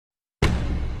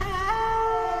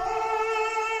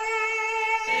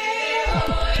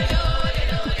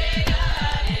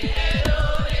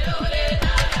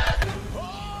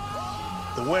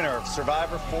the winner of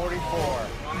Survivor 44.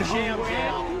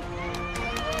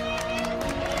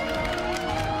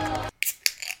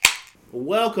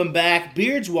 Welcome back,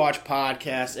 Beards Watch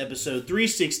Podcast, episode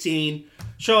 316.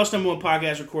 Charlotte's number one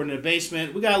podcast recorded in the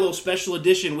basement. We got a little special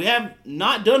edition. We have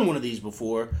not done one of these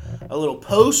before. A little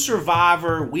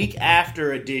post-Survivor week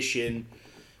after edition.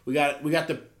 We got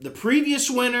the previous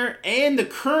winner and the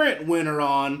current winner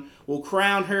on. We'll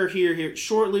crown her here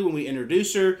shortly when we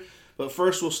introduce her. But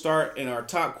first, we'll start in our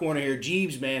top corner here.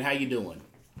 Jeebs, man, how you doing?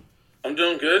 I'm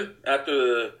doing good. After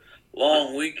the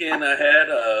long weekend I had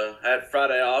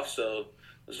Friday off, so it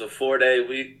was a four-day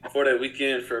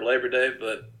weekend for Labor Day,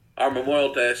 or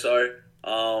Memorial Day, sorry.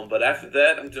 But after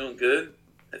that, I'm doing good.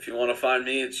 If you want to find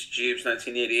me, it's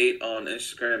Jeebs1988 on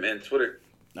Instagram and Twitter.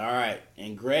 All right,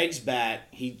 and Greg's back.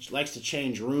 He likes to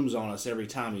change rooms on us every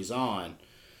time he's on.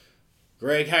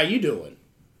 Greg, how you doing?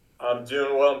 I'm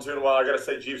doing well. I gotta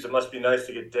say, Jeebs, it must be nice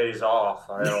to get days off.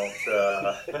 I don't.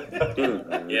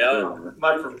 Yeah.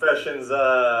 My profession's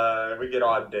we get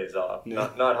odd days off,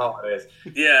 not holidays.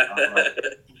 Yeah.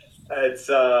 It's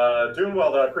doing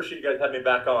well though. I appreciate you guys having me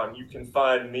back on. You can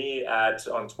find me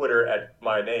on Twitter at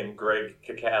my name, Greg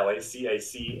Cacali,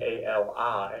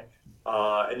 Cacali.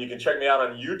 And you can check me out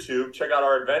on YouTube. Check out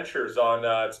our adventures on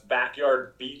it's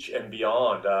Backyard Beach and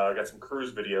Beyond. I got some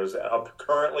cruise videos up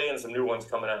currently and some new ones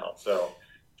coming out. So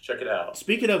check it out.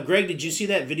 Speaking of, Greg, did you see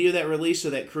that video that released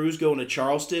of that cruise going to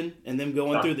Charleston and them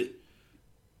going through the...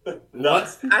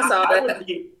 What? I saw that.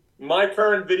 My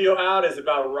current video out is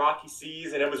about rocky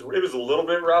seas, and it was a little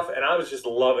bit rough, and I was just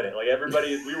loving it. Like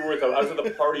everybody, I was with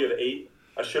a party of 8.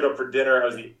 I showed up for dinner. I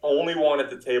was the only one at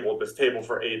the table, this table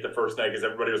for 8 the first night, because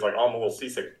everybody was like, oh, I'm a little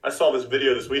seasick. I saw this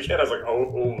video this weekend. I was like,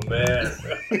 oh man.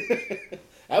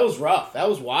 That was rough. That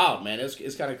was wild, man.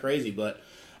 It's kind of crazy. But,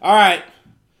 all right,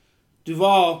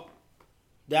 Duvall,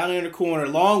 down there in the corner,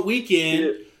 long weekend.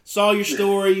 Yeah. Saw your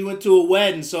story. You went to a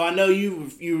wedding, so I know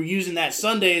you were using that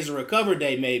Sunday as a recover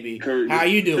day maybe. How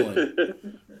you doing?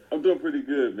 I'm doing pretty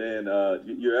good, man.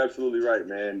 You're absolutely right,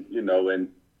 man. You know, and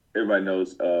everybody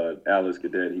knows Alex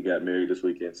Cadet, he got married this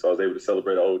weekend, so I was able to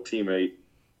celebrate an old teammate.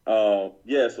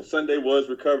 So Sunday was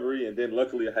recovery, and then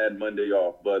luckily I had Monday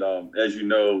off. But as you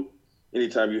know,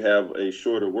 anytime you have a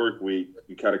shorter work week,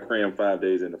 you kind of cram 5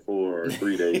 days into 4 or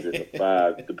 3 days into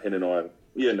 5, depending on,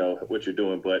 what you're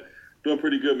doing. But doing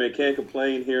pretty good, man. Can't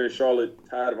complain here in Charlotte,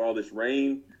 tired of all this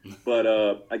rain. But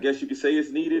I guess you could say it's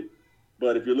needed.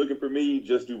 But if you're looking for me,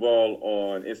 just Duvall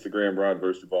on Instagram, Rod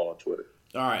vs. Duvall on Twitter.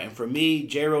 All right, and for me,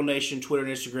 JRol Nation, Twitter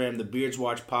and Instagram, the Beards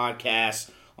Watch Podcast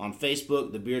on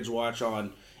Facebook, the Beards Watch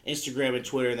on Instagram and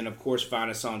Twitter, and then, of course,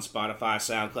 find us on Spotify,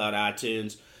 SoundCloud,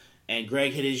 iTunes. And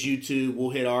Greg hit his YouTube. We'll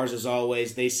hit ours as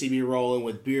always. They see me rolling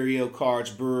with Beerio cards,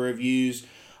 brewer reviews.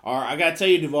 I got to tell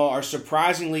you, Duvall, our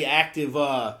surprisingly active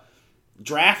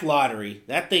draft lottery,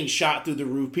 that thing shot through the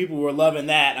roof. People were loving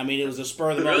that. I mean, it was a spur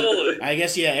of the moment. Really? I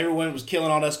guess, everyone was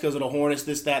killing on us because of the Hornets,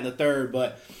 this, that, and the third.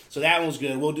 But so that one was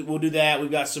good. We'll do that. We've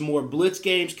got some more Blitz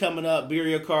games coming up,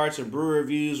 Beerio cards and brewer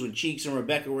reviews when Cheeks and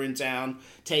Rebecca were in town,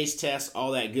 taste tests,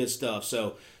 all that good stuff.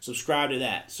 So subscribe to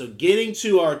that. So getting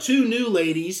to our 2 new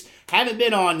ladies, haven't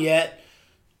been on yet.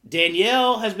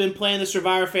 Danielle has been playing the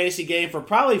Survivor Fantasy game for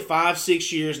probably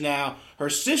 5-6 years now.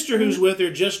 Her sister, who's with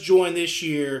her, just joined this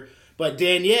year. But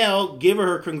Danielle, give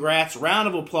her congrats. Round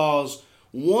of applause.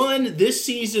 Won this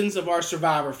season's of our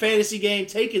Survivor Fantasy game,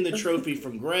 taking the trophy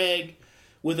from Greg.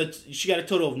 She got a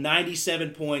total of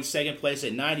 97 points, second place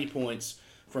at 90 points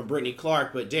from Brittany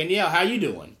Clark. But Danielle, how you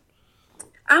doing?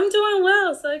 I'm doing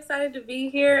well. So excited to be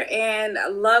here, and I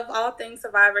love all things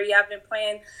Survivor. Yeah, I've been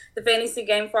playing the fantasy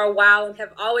game for a while and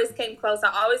have always came close.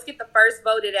 I always get the first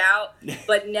voted out,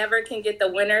 but never can get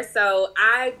the winner. So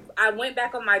I went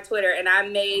back on my Twitter and I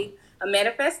made a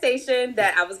manifestation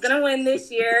that I was going to win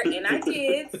this year, and I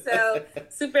did. So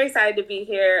super excited to be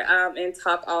here and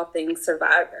talk all things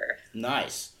Survivor.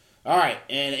 Nice. All right,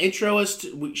 and intro us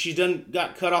to, she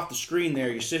got cut off the screen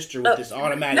there, your sister, with this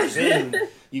automatic Zoom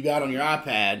you got on your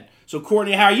iPad. So,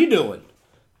 Kourtney, how are you doing?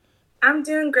 I'm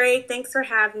doing great. Thanks for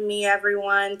having me,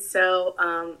 everyone. So,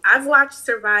 I've watched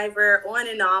Survivor on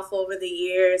and off over the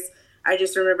years. I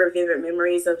just remember vivid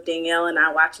memories of Danielle and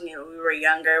I watching it when we were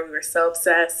younger. We were so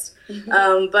obsessed.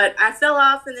 But I fell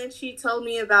off, and then she told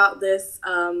me about this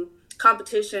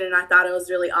competition, and I thought it was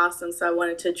really awesome, so I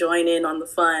wanted to join in on the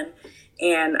fun.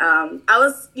 And I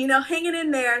was, hanging in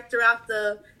there throughout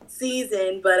the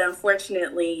season, but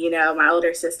unfortunately, my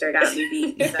older sister got me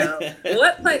beat. So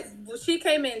what place? She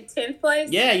came in 10th place?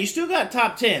 Yeah, you still got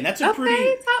top 10. That's a top 2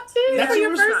 for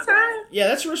your first time. Yeah,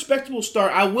 that's a respectable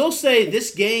start. I will say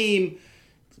this game,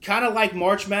 kind of like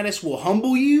March Madness, will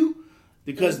humble you.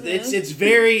 Because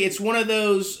it's one of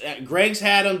those, Greg's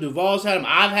had them, Duvall's had them,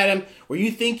 I've had them, where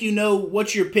you think you know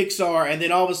what your picks are, and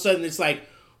then all of a sudden it's like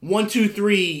 1, 2,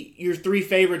 3, your 3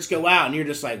 favorites go out, and you're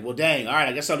just like, well, dang, all right,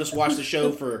 I guess I'll just watch the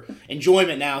show for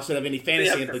enjoyment now instead of any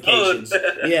fantasy implications.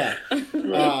 Yeah.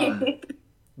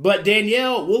 But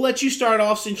Danielle, we'll let you start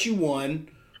off since you won.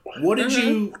 What did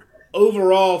you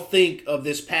overall think of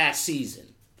this past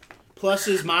season?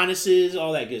 Pluses, minuses,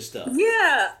 all that good stuff.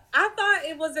 Yeah, I thought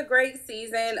it was a great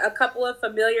season. A couple of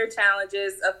familiar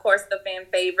challenges, of course, the fan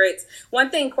favorites. One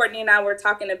thing Kourtney and I were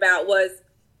talking about was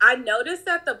I noticed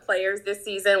that the players this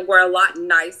season were a lot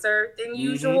nicer than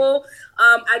usual.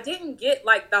 I didn't get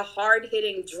like the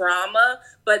hard-hitting drama,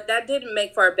 but that didn't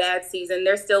make for a bad season.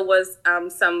 There still was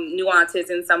some nuances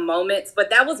in some moments,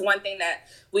 but that was one thing that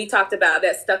we talked about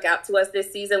that stuck out to us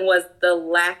this season was the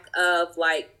lack of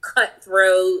like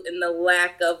cutthroat and the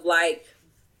lack of like,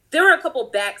 there were a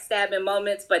couple backstabbing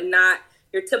moments, but not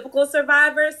your typical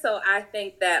Survivor. So I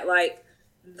think that like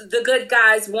the good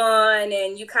guys won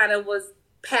and you kind of was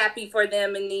happy for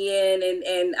them in the end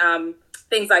and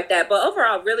things like that. But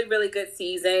overall, really, really good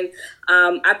season.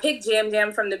 I picked Jam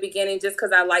Jam from the beginning just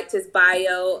because I liked his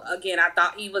bio. Again, I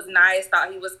thought he was nice,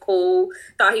 thought he was cool,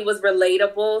 thought he was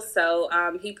relatable. So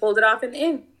he pulled it off in the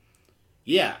end.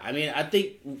 Yeah, I mean, I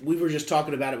think we were just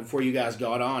talking about it before you guys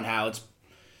got on, how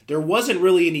there wasn't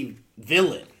really any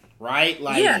villain, right?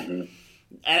 Like, yeah.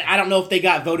 I don't know if they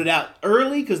got voted out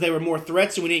early because they were more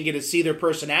threats and we didn't get to see their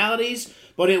personalities,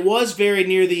 but it was very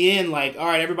near the end, like, all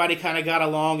right, everybody kind of got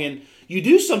along, and you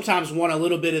do sometimes want a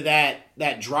little bit of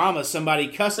that drama, somebody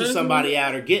cussing somebody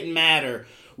out or getting mad or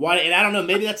why, and I don't know,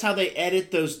 maybe that's how they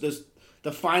edit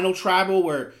the final tribal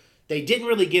where they didn't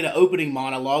really get an opening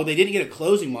monologue, they didn't get a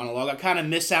closing monologue. I kind of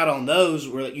miss out on those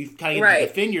where you kind of get to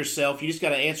defend yourself, you just got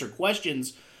to answer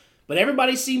questions, but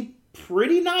everybody seemed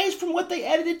pretty nice from what they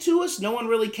edited to us. No one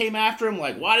really came after him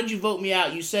like, why did you vote me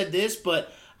out? You said this,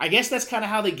 but I guess that's kind of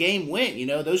how the game went. You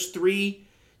know, those 3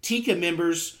 Tika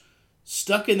members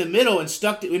stuck in the middle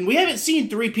and we haven't seen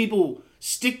 3 people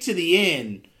stick to the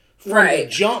end from the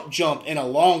jump in a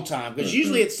long time. Because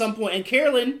usually at some point, and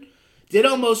Carolyn did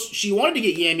she wanted to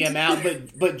get Yam Yam out,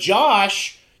 but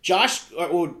Josh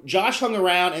hung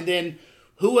around, and then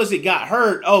who was it got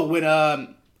hurt? Oh, when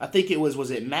I think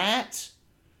was it Matt?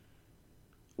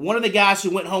 One of the guys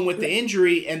who went home with the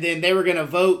injury, and then they were going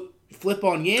to flip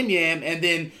on Yam Yam, and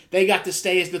then they got to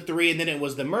stay as the 3, and then it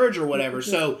was the merge or whatever.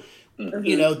 So,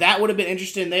 you know, that would have been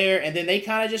interesting there. And then they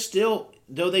kind of just still,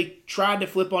 though they tried to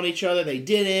flip on each other, they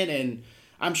didn't. And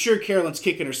I'm sure Carolyn's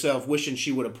kicking herself, wishing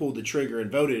she would have pulled the trigger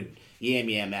and voted Yam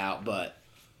Yam out. But,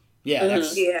 yeah,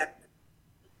 that's... Yeah.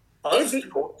 I'm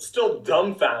still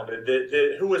dumbfounded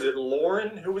that who was it,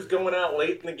 Lauren, who was going out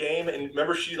late in the game, and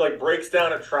remember she like breaks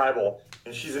down at Tribal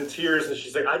and she's in tears and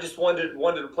she's like, I just wanted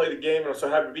to play the game and I'm so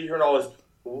happy to be here and all this.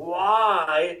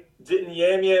 Why didn't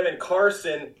Yam Yam and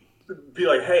Carson be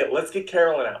like, hey, let's get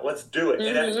Carolyn out, let's do it?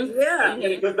 And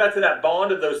it goes back to that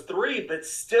bond of those 3, but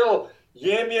still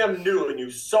Yam Yam knew and you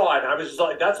saw it. And I was just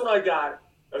like, that's what I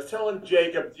was telling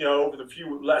Jacob, you know, over the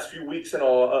last few weeks and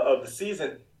all of the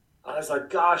season. I was like,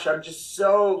 gosh, I'm just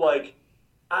so, like,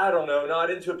 I don't know,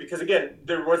 not into it. Because, again,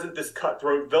 there wasn't this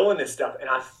cutthroat villainous stuff. And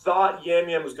I thought Yam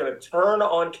Yam was going to turn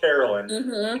on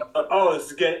Carolyn. Oh, this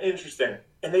is getting interesting.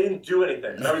 And they didn't do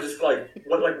anything. And I was just like,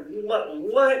 what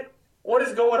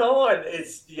is going on?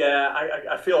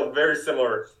 I feel very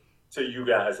similar to you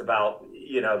guys about,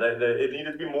 you know, it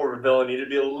needed to be more of a villain. It needed to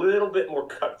be a little bit more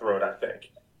cutthroat, I think.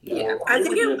 Yeah, I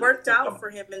think it worked out for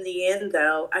him in the end,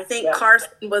 though. I think Carson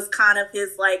was kind of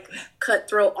his, like,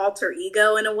 cutthroat alter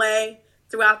ego in a way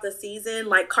throughout the season.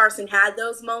 Like, Carson had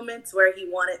those moments where he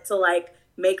wanted to, like,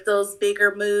 make those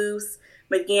bigger moves.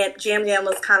 But Jam Jam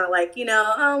was kind of like, you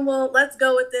know, well, let's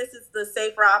go with this. It's the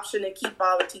safer option to keep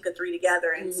all of Tika 3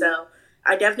 together. And so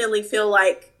I definitely feel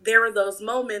like there were those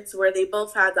moments where they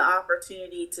both had the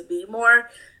opportunity to be more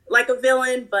like a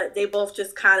villain, but they both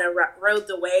just kind of rode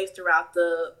the wave throughout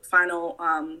the final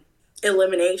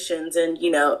eliminations, and you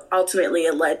know, ultimately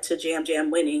it led to Jam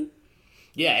Jam winning.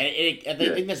 Yeah, I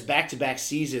think that's back-to-back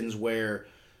seasons where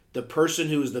the person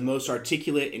who is the most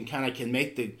articulate and kind of can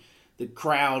make the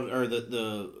crowd or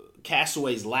the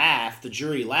castaways laugh, the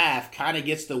jury laugh, kind of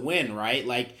gets the win, right?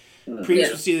 Like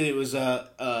previously it was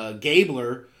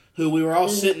Gabler, who we were all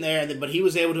sitting there, but he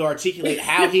was able to articulate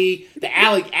how the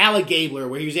alligabler,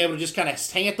 where he was able to just kind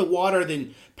of hang at the water,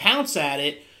 then pounce at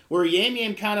it, where Yam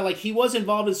Yam kind of like, he was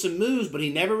involved in some moves, but he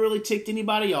never really ticked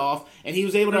anybody off, and he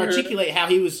was able to articulate how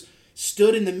he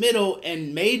stood in the middle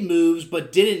and made moves,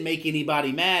 but didn't make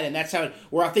anybody mad, and that's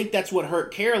where I think that's what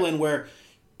hurt Carolyn, where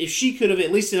if she could have,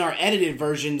 at least in our edited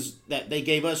versions that they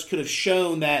gave us, could have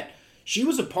shown that she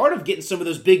was a part of getting some of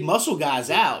those big muscle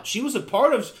guys out. She was a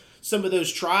part of some of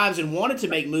those tribes and wanted to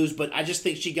make moves, but I just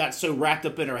think she got so wrapped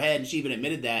up in her head, and she even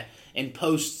admitted that in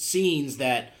post scenes,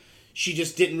 that she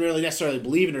just didn't really necessarily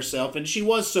believe in herself. And she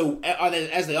was so,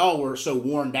 as they all were, so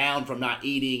worn down from not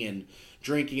eating and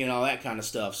drinking and all that kind of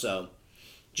stuff. So,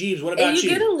 Jeebs, what about and you?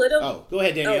 Get a little. Oh, go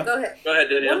ahead, Danielle. Oh, go ahead. Go ahead,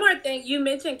 Danielle. One more thing. You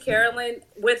mentioned Carolyn.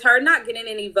 With her not getting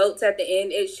any votes at the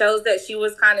end, it shows that she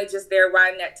was kind of just there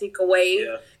riding that Tika wave.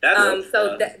 Yeah,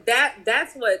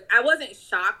 that's what, I wasn't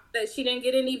shocked that she didn't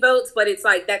get any votes, but it's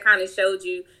like that kind of showed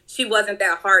you she wasn't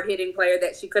that hard-hitting player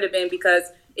that she could have been, because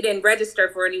it didn't register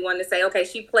for anyone to say, okay,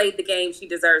 she played the game, she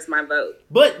deserves my vote.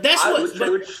 But that's I what. was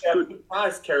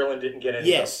surprised Carolyn didn't get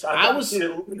any votes. I was. She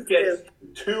didn't get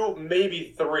 2,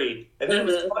 maybe 3, and then it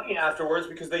was funny afterwards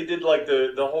because they did like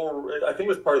the whole. I think it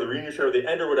was part of the reunion show, the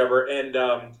end or whatever. And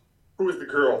who was the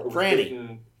girl? Who was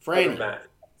dating Franny. Matt.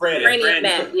 Franny and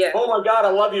Matt. Yeah. Oh my God, I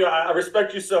love you. I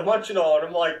respect you so much and all. And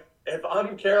I'm like, if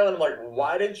I'm Carolyn, I'm like,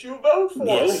 why didn't you vote for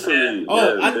me?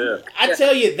 I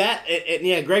tell you that,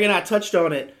 and Greg and I touched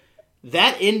on it.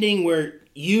 That ending where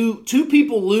two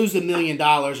people lose $1 million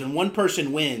and one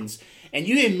person wins, and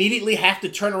you immediately have to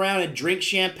turn around and drink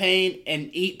champagne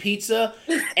and eat pizza,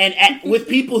 and with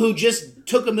people who just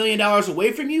took $1 million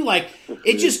away from you, like,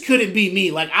 it just couldn't be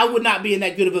me. Like, I would not be in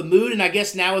that good of a mood, and I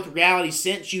guess now with reality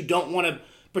sense, you don't want to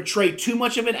portray too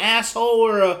much of an asshole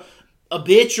or a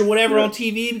bitch or whatever on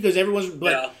TV, because everyone's,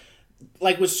 but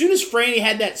like, as soon as Franny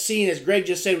had that scene, as Greg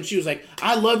just said, when she was like,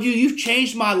 I love you, you've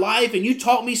changed my life, and you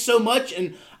taught me so much,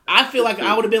 and I feel like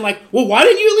I would have been like, well, why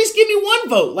didn't you at least give me one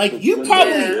vote? Like, you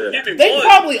probably, they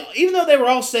probably, even though they were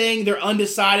all saying they're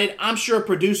undecided, I'm sure a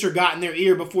producer got in their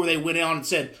ear before they went on and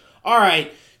said, all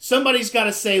right, somebody's got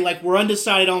to say, like, we're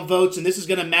undecided on votes, and this is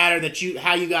going to matter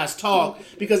how you guys talk.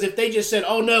 Because if they just said,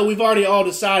 oh, no, we've already all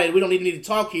decided, we don't even need to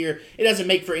talk here, it doesn't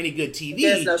make for any good TV.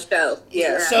 There's no show.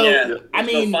 Yeah. So, I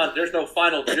mean, there's no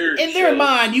final jury. In their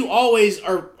mind, you always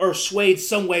are swayed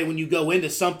some way when you go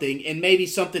into something, and maybe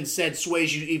something said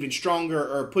sways you even stronger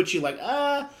or puts you like,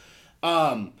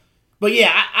 But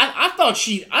yeah, I thought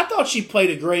she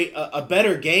played a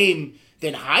better game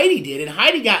than Heidi did, and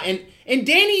Heidi got and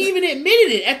Danni even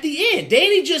admitted it at the end.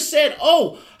 Danni just said,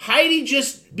 oh, Heidi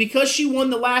just, because she won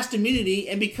the last immunity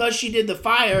and because she did the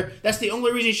fire, that's the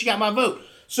only reason she got my vote.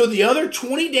 So the other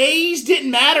 20 days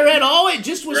didn't matter at all. It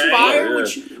just was fire,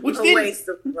 which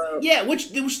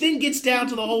then gets down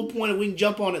to the whole point, and we can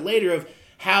jump on it later, of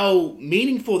how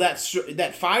meaningful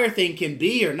that fire thing can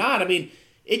be or not. I mean,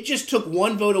 it just took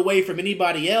one vote away from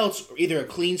anybody else, either a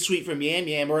clean sweep from Yam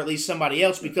Yam or at least somebody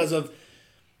else, because of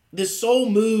this sole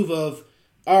move of,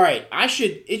 all right,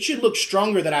 it should look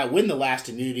stronger that I win the last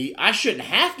immunity. I shouldn't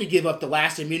have to give up the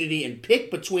last immunity and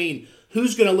pick between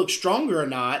who's going to look stronger or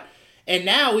not. And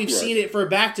now we've seen it for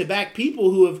back-to-back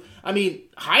people who have, I mean,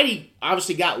 Heidi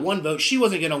obviously got one vote. She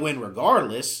wasn't going to win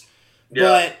regardless.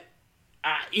 Yeah.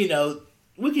 But,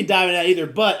 we can dive into that either.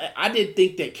 But I did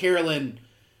think that Carolyn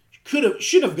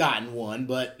should have gotten one.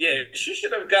 But yeah, she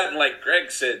should have gotten, like Greg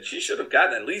said, she should have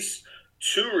gotten at least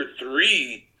 2 or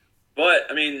 3. But,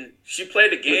 I mean, she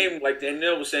played the game, like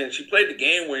Danielle was saying, she played the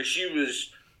game where she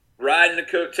was riding the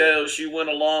coattails. She went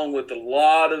along with a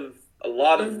lot of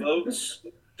votes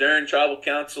during tribal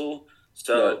council.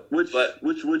 So, which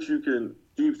you can,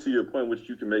 Jeebs, to your point, which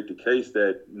you can make the case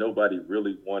that nobody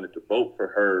really wanted to vote for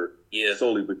her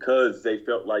solely because they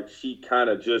felt like she kind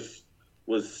of just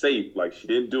was safe. Like, she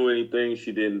didn't do anything.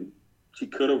 She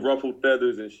could have ruffled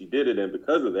feathers, and she did it. And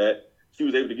because of that, she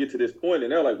was able to get to this point,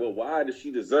 and they're like, well, why does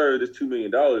she deserve this $2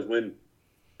 million when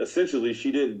essentially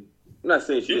she didn't, I'm not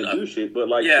saying she didn't do shit, but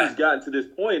like she's gotten to this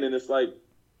point, and it's like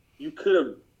you could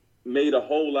have made a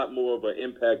whole lot more of an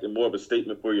impact and more of a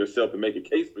statement for yourself and make a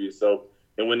case for yourself.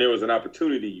 And when there was an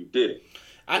opportunity, you did it.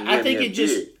 I think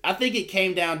it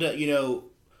came down to,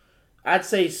 I'd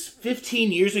say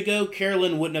 15 years ago,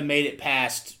 Carolyn wouldn't have made it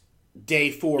past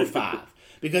day 4 or 5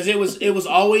 because it was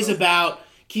always about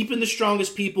keeping the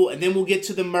strongest people, and then we'll get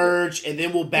to the merge, and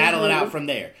then we'll battle it out from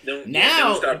there.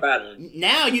 Now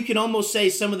you can almost say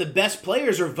some of the best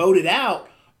players are voted out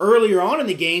earlier on in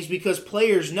the games because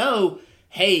players know,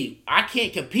 hey, I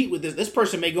can't compete with this. This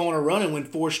person may go on a run and win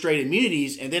 4 straight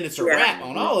immunities, and then it's a wrap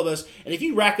on all of us. And if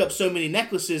you rack up so many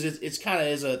necklaces, it's kind of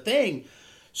as a thing.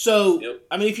 So,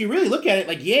 I mean, if you really look at it,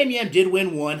 like Yam Yam did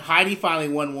win one. Heidi finally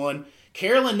won one.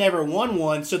 Carolyn never won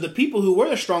one, so the people who were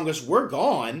the strongest were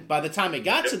gone by the time it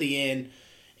got to the end.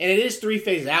 And it is 3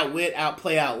 phases: outwit,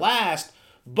 outplay, outlast.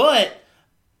 But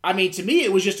I mean, to me,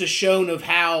 it was just a shown of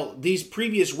how these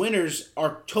previous winners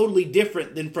are totally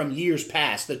different than from years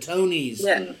past. The Tonys,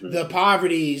 the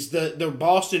Poverties, the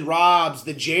Boston Robs,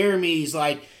 the Jeremys,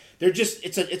 like, they're just,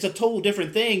 it's a total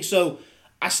different thing. So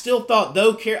I still thought,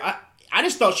 though, I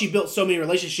just thought she built so many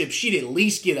relationships, she'd at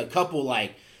least get a couple,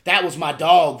 like, that was my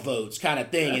dog votes kind of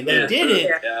thing. And they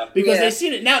didn't because they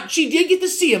seen it. Now, she did get the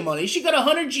Sia money. She got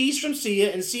 100 G's from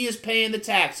Sia, and Sia's paying the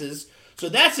taxes. So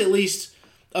that's at least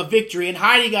a victory. And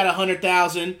Heidi got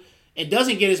 100,000 and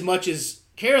doesn't get as much as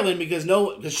Carolyn because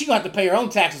she gonna have to pay her own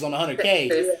taxes on the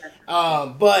 100K.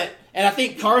 And I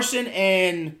think Carson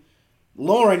and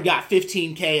Lauren got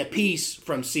 15K apiece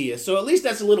from Sia. So at least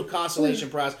that's a little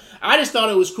consolation prize. I just thought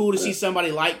it was cool to see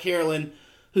somebody like Carolyn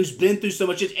who's been through so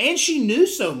much, and she knew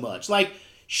so much. Like,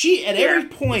 she, at every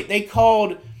point, they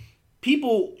called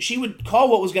people, she would call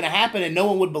what was going to happen, and no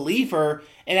one would believe her.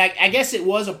 And I guess it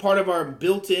was a part of our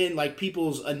built-in, like,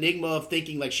 people's enigma of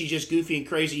thinking, like, she's just goofy and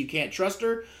crazy, you can't trust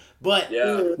her. But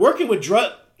working with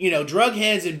drug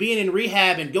heads and being in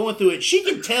rehab and going through it, she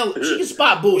can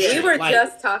spot bullshit. We were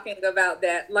just talking about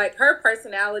that. Like, her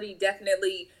personality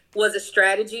definitely was a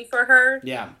strategy for her.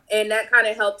 Yeah. And that kind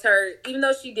of helped her, even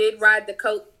though she did ride the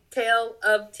coattail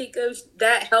of Tika,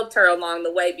 that helped her along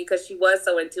the way because she was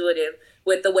so intuitive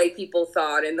with the way people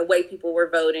thought and the way people were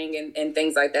voting and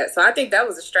things like that. So I think that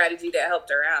was a strategy that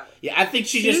helped her out. Yeah, I think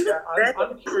she just...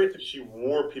 I'm curious if she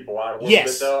wore people out a little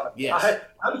bit, though. Yes.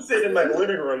 I'm sitting in my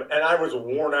living room, and I was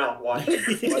worn out watching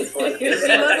this. It was a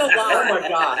lot. Oh, my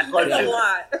gosh. It was a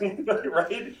lot.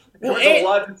 Right? Well, there's a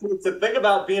lot to think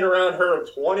about being around her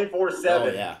 24/7.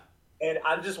 Oh, yeah. And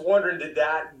I'm just wondering, did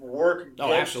that work?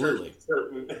 Oh, absolutely.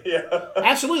 Yeah.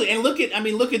 Absolutely. And look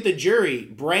at the jury.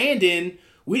 Brandon...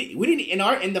 We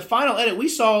didn't in the final edit we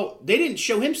saw they didn't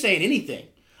show him saying anything.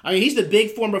 I mean, he's the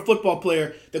big former football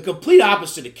player, the complete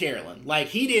opposite of Carolyn. Like,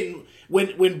 he didn't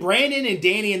when Brandon and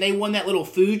Danni and they won that little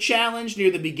food challenge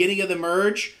near the beginning of the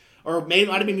merge, or maybe it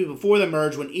might have been before the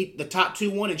merge when the top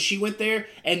two won and she went there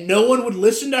and no one would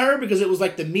listen to her because it was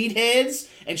like the meatheads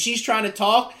and she's trying to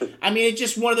talk. I mean, it's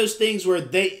just one of those things where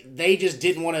they just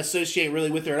didn't want to associate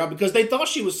really with her at all because they thought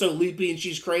she was so loopy and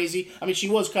she's crazy. I mean, she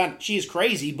is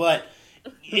crazy, but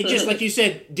it just, like you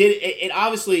said, it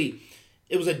obviously,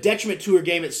 it was a detriment to her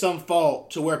game at some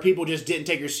fault to where people just didn't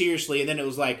take her seriously. And then it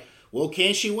was like, well,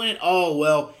 can she win it? Oh,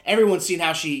 well, everyone's seen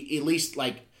how she at least,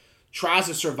 like, tries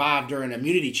to survive during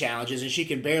immunity challenges and she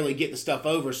can barely get the stuff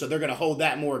over. So they're going to hold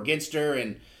that more against her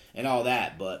and all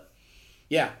that. But,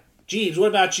 yeah. Jeebs, what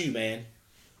about you, man?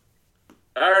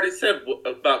 I already said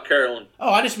about Carolyn. Oh,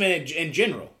 I just meant in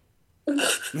general. In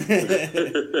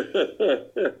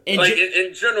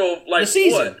general, like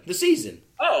the season.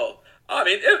 Oh, I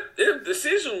mean, if the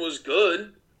season was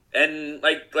good, and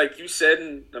like you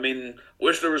said, I mean,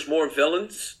 wish there was more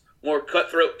villains, more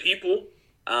cutthroat people,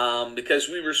 because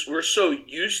we're so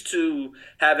used to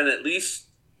having at least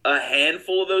a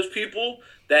handful of those people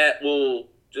that will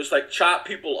just like chop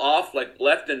people off like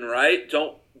left and right.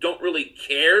 Don't really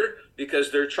care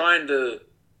because they're trying to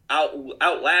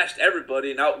outlast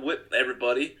everybody and outwit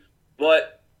everybody.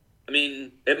 But I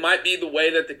mean, it might be the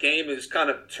way that the game is kind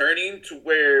of turning to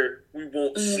where we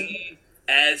won't see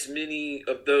as many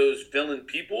of those villain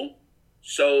people.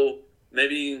 So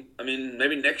maybe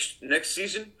next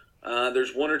season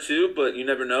there's one or two, but you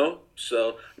never know.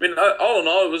 So I mean, all in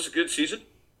all, it was a good season.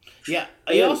 Yeah,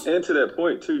 and to that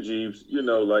point too, Jeebs. You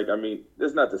know, like, I mean,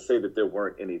 that's not to say that there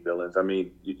weren't any villains. I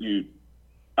mean, you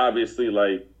obviously,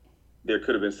 like, there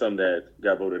could have been some that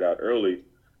got voted out early,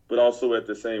 but also at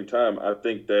the same time, I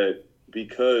think that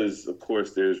because, of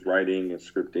course, there's writing and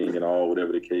scripting and all,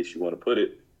 whatever the case you want to put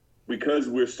it, because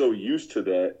we're so used to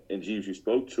that, and Jeebs, you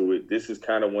spoke to it, this is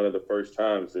kind of one of the first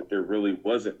times that there really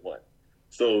wasn't one.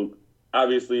 So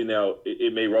obviously now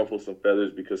it may ruffle some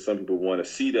feathers because some people want to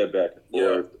see that back and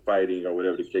forth fighting or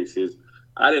whatever the case is.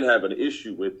 I didn't have an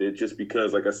issue with it just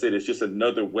because, like I said, it's just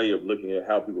another way of looking at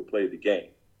how people play the game,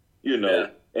 you know.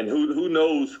 And who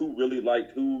knows who really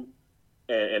liked who.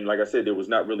 And like I said, there was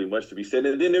not really much to be said.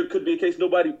 And then there could be a case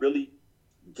nobody really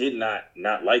did not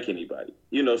like anybody,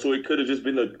 you know. So it could have just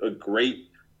been a great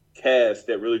cast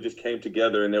that really just came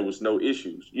together and there was no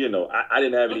issues. You know, I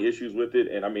didn't have any issues with it.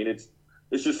 And I mean, it's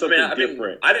just something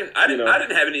different. I didn't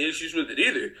have any issues with it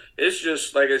either. It's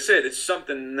just, like I said, it's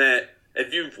something that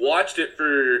if you've watched it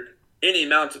for any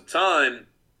amount of time,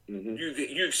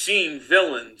 you've seen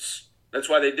villains. That's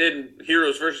why they did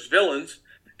heroes versus villains.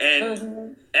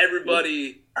 And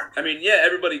everybody, I mean,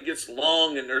 everybody gets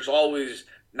along and there's always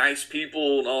nice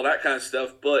people and all that kind of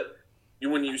stuff. But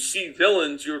when you see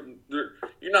villains, you're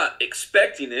not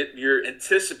expecting it. You're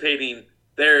anticipating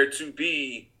there to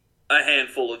be a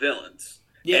handful of villains.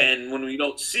 Yeah. And when we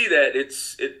don't see that,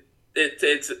 it's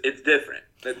different.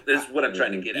 That's what I'm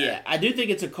trying to get at. Yeah, I do think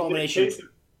it's a culmination.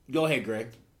 Go ahead, Greg.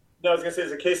 No, I was gonna say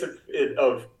it's a case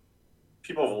of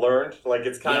people have learned. Like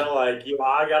it's kind of like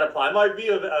I gotta play. I might be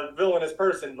a villainous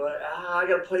person, but I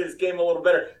gotta play this game a little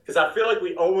better because I feel like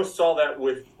we almost saw that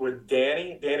with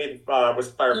Danni. Danni was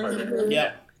firefighter. Mm-hmm.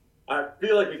 Yeah. I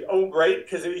feel like great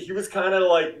because he was kind of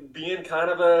like being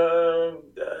kind of a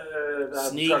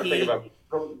sneaky. I'm trying to think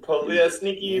about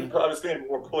sneaky. Yeah. I was thinking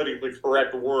more politically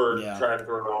correct word trying to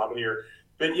throw it out here,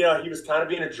 but he was kind of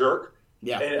being a jerk.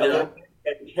 Yeah.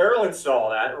 And Carolyn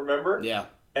saw that. Remember? Yeah.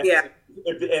 And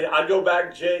I go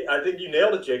back, Jay. I think you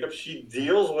nailed it, Jacob. She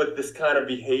deals with this kind of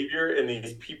behavior in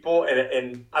these people,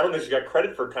 and I don't think she got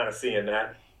credit for kind of seeing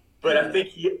that, but I think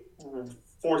he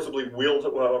forcibly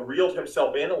reeled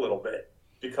himself in a little bit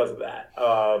because of that.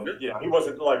 He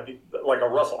wasn't like a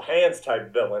Russell Hands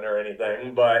type villain or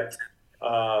anything, but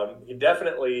he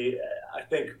definitely, I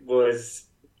think,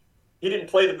 he didn't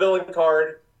play the villain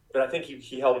card. But I think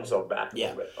he held himself back a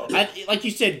little bit. Like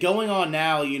you said, going on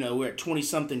now, we're at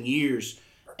 20-something years,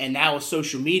 and now with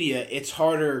social media, it's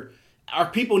harder. Are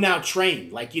people now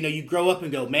trained? Like, you grow up and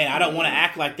go, man, I don't want to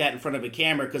act like that in front of a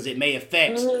camera because it may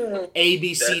affect A,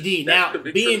 B, C, D. Now,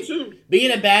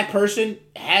 being a bad person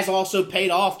has also paid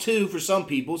off, too, for some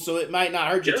people, so it might not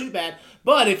hurt you too bad.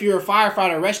 But if you're a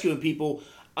firefighter rescuing people,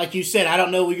 like you said, I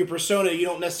don't know your persona. You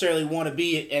don't necessarily want to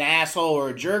be an asshole or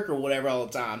a jerk or whatever all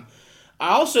the time.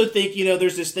 I also think,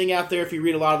 there's this thing out there, if you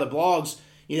read a lot of the blogs,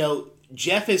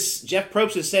 Jeff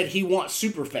Probst has said he wants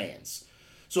super fans.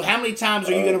 So how many times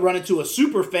are you going to run into a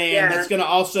super fan that's going to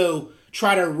also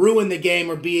try to ruin the game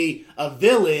or be a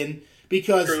villain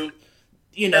because,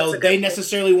 they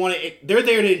necessarily want to, they're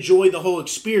there to enjoy the whole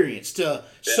experience, to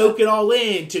soak it all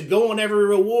in, to go on every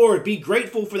reward, be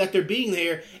grateful for that they're being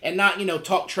there and not,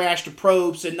 talk trash to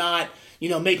Probst and not,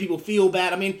 make people feel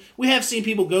bad. I mean, we have seen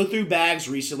people go through bags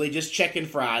recently, just checking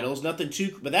for idols. Nothing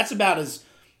too, but that's about as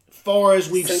far as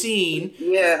we've seen.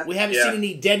 Yeah. We haven't seen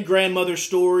any dead grandmother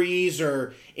stories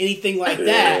or anything like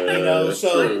that,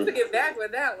 so. You took it back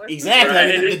with that one. Exactly. Right.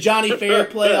 I mean, the Johnny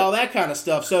Fairplay, all that kind of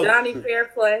stuff. So Johnny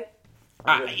Fairplay.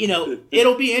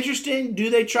 It'll be interesting.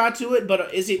 Do they try to it?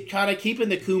 But is it kind of keeping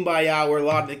the kumbaya where a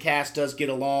lot of the cast does get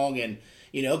along and,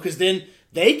 because then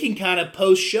they can kind of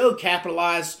post-show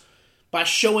capitalize by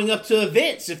showing up to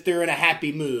events if they're in a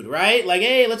happy mood, right? Like,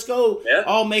 hey, let's go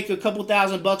all make a couple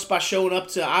 $1,000 by showing up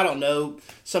to, I don't know,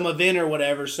 some event or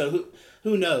whatever. So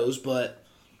who knows? But,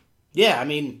 yeah, I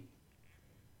mean,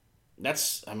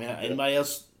 anybody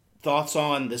else thoughts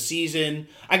on the season?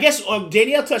 I guess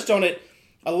Danielle touched on it.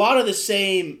 A lot of the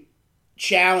same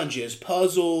challenges,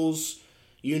 puzzles,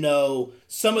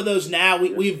 some of those now,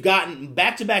 we've gotten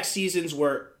back-to-back seasons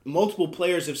where multiple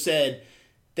players have said,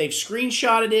 they've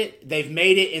screenshotted it. They've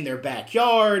made it in their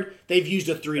backyard. They've used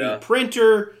a 3D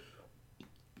printer.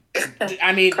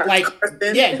 I mean,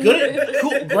 good,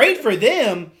 cool, great for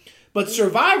them. But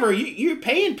Survivor, you're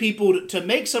paying people to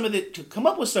make to come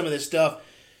up with some of this stuff.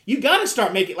 You got to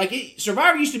start making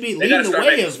Survivor used to be leading the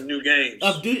way of new games,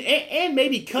 and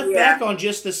maybe cut back on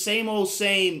just the same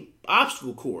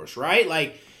obstacle course, right?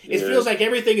 Like it feels like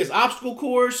everything is obstacle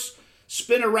course.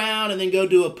 Spin around and then go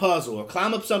do a puzzle or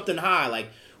climb up something high. Like,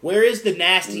 where is the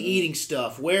nasty eating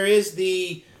stuff? Where is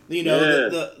the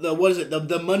what is it?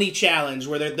 The money challenge,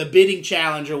 where the bidding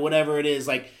challenge or whatever it is.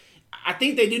 Like, I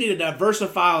think they do need to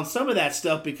diversify on some of that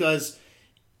stuff because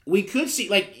we could see,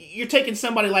 you're taking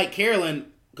somebody like Carolyn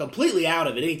completely out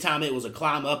of it anytime it was a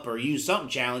climb up or use something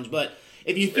challenge. But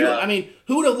if you feel,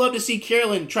 who would have loved to see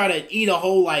Carolyn try to eat a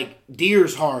whole,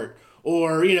 deer's heart?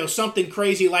 Or, something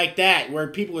crazy like that where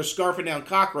people are scarfing down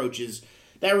cockroaches.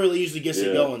 That really usually gets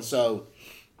it going, so.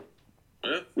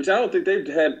 Which I don't think they've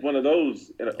had one of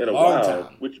those in a long while.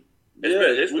 time.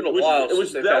 It's been a while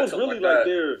since they've had something really like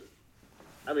their.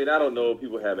 I mean, I don't know if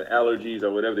people having allergies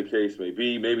or whatever the case may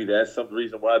be. Maybe that's some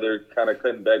reason why they're kind of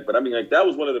cutting back. But, that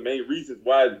was one of the main reasons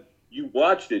why you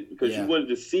watched it. Because you wanted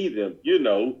to see them,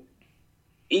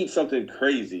 eat something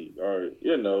crazy or,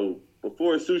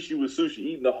 before sushi was sushi,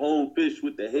 eating the whole fish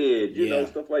with the head,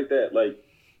 stuff like that.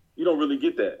 You don't really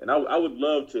get that. And I would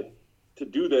love to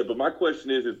do that. But my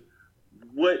question is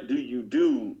what do you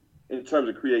do in terms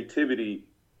of creativity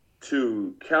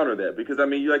to counter that? Because,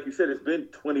 like you said, it's been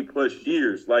 20 plus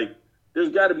years. There's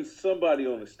got to be somebody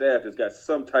on the staff that's got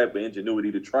some type of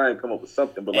ingenuity to try and come up with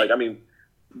something. But,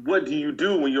 what do you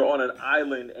do when you're on an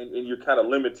island and you're kind of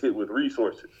limited with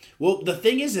resources? Well, the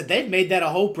thing is that they've made that a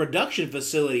whole production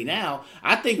facility now.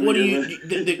 I think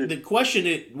the question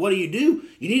is, what do? You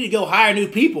need to go hire new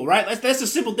people, right? That's the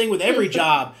simple thing with every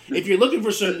job. If you're looking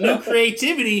for some new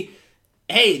creativity,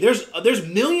 hey, there's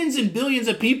millions and billions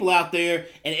of people out there,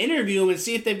 and interview them and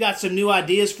see if they've got some new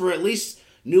ideas for at least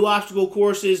new obstacle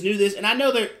courses, new this. And I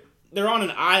know they're on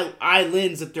an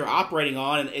islands that they're operating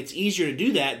on, and it's easier to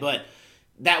do that, but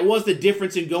that was the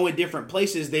difference in going different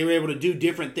places. They were able to do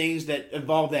different things that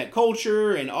involve that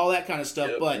culture and all that kind of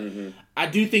stuff. Yep. But I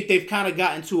do think they've kind of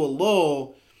gotten to a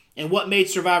lull. And what made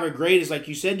Survivor great is, like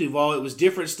you said, Duvall, it was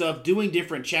different stuff, doing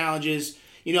different challenges.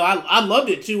 You know, I loved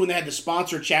it, too, when they had the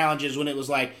sponsor challenges, when it was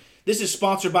like, this is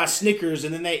sponsored by Snickers,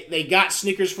 and then they got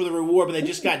Snickers for the reward, but they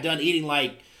just got done eating,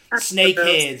 like, snake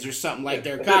heads or something like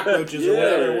their cockroaches or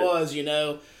whatever it was, you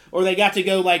know. Or they got to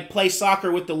go, like, play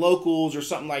soccer with the locals or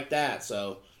something like that,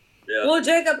 so. Yeah. Well,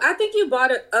 Jacob, I think you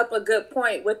brought up a good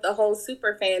point with the whole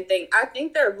super fan thing. I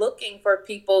think they're looking for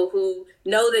people who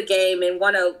know the game and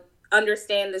want to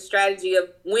understand the strategy of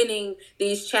winning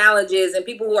these challenges, and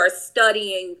people who are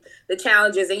studying the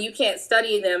challenges, and you can't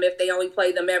study them if they only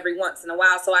play them every once in a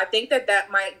while. So I think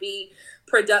that might be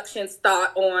production's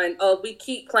thought on, we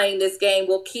keep playing this game,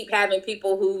 we'll keep having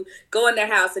people who go in their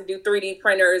house and do 3D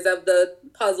printers of the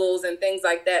puzzles and things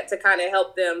like that to kind of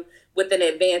help them with an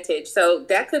advantage. So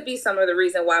that could be some of the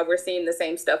reason why we're seeing the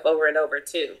same stuff over and over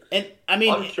too. And I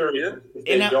mean, I'm curious if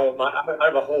they don't. I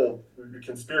have a whole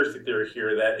conspiracy theory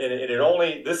here that, and it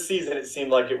only this season it seemed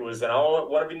like it was, and I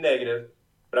don't want to be negative,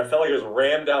 but I felt like it was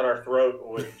rammed down our throat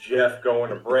with Jeff going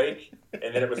to break,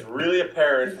 and then it was really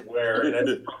apparent where, and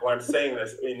that's why I'm saying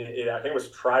this, I think it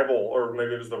was Tribal, or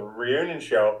maybe it was the reunion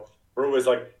show, where it was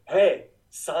like, hey,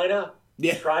 sign up.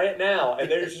 Yeah. Try it now.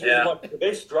 And they're just like, are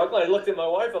they struggling? I looked at my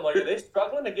wife. I'm like, are they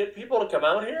struggling to get people to come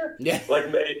out here? Yeah. Like,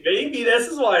 maybe this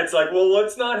is why it's like, well,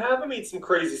 let's not have them eat some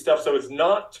crazy stuff so it's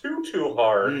not too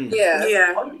hard. Yeah.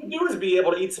 Yeah. All you can do is be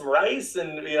able to eat some rice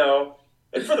and, you know,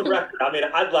 and for the record, I mean,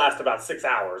 I'd last about 6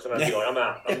 hours and I'd be like, I'm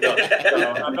out. I'm done.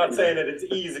 So I'm not saying that it's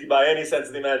easy by any sense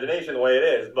of the imagination the way it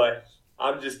is, but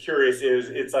I'm just curious,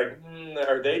 it's like,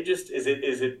 are they just, is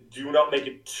it do not make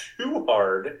it too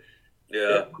hard?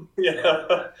 Yeah.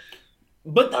 Yeah.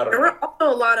 But there were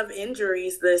also a lot of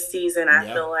injuries this season,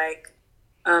 I feel like.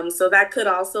 So that could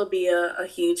also be a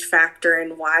huge factor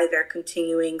in why they're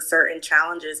continuing certain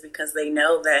challenges, because they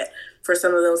know that for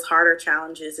some of those harder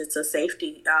challenges, it's a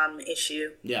safety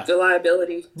issue. Yeah. The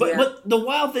liability. But the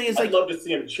wild thing is, like, I'd love to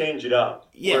see them change it up.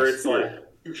 Yes. Where it's like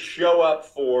you show up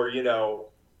for, you know,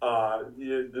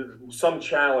 some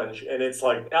challenge, and it's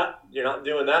like, you're not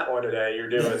doing that one today. You're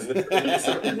doing this.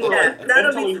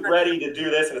 Mentally ready to do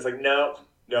this, and it's like, no.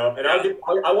 And I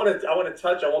want to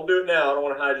touch. I won't do it now. I don't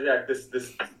want to hijack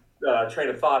this train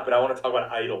of thought, but I want to talk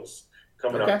about idols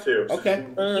coming up too. So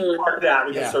park that.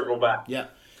 We can circle back. Yeah.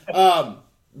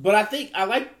 But I think I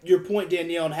like your point,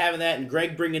 Danielle, on having that, and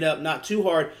Greg bring it up not too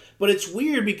hard. But it's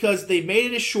weird because they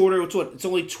made it a shorter. It's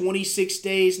only 26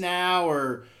 days now,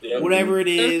 or whatever it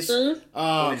is.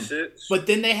 26. But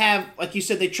then they have, like you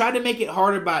said, they tried to make it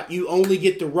harder by you only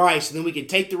get the rice, and then we can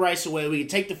take the rice away. We can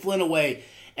take the flint away.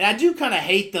 And I do kind of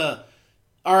hate all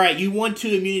right, you won 2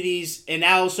 immunities, and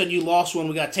now all of a sudden you lost one.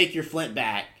 We got to take your flint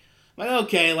back. I'm like,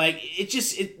 okay, like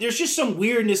there's just some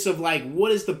weirdness of like,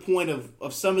 what is the point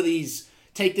of some of these?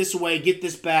 Take this away, get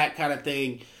this back, kind of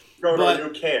thing. Going to a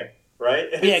new camp, right?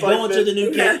 It's going to the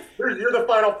new camp. You're the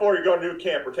final 4. You go to a new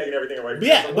camp. We're taking everything away.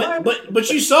 But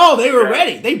you saw they were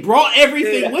ready. They brought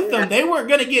everything with them. They weren't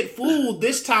going to get fooled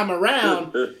this time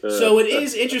around. So it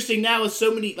is interesting now with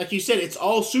so many. Like you said, it's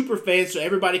all super fans, so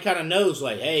everybody kind of knows.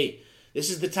 Like, hey, this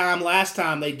is the time. Last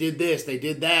time they did this, they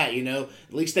did that. You know,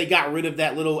 at least they got rid of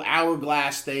that little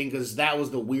hourglass thing, because that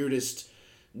was the weirdest.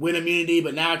 Win immunity,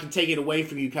 but now I can take it away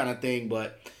from you, kind of thing.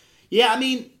 But yeah, I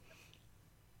mean,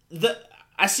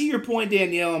 I see your point,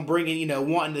 Danielle, on bringing,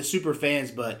 wanting the super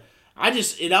fans, but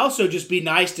it also just be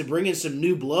nice to bring in some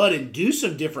new blood and do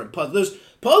some different puzzles. Those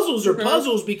puzzles are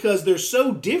puzzles because they're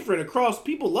so different across.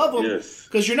 People love them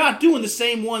because you're not doing the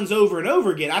same ones over and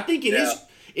over again. I think it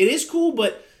is cool,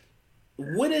 but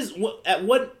one of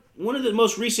the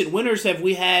most recent winners have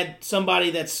we had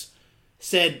somebody that's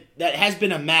said that has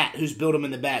been a Matt who's built them in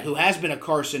the back, who has been a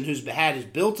Carson who's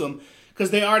built them,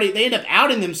 because they end up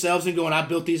outing themselves and going, I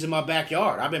built these in my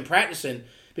backyard. I've been practicing,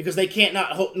 because they can't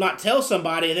not tell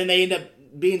somebody, and then they end up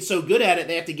being so good at it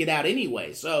they have to get out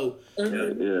anyway. So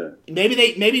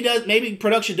maybe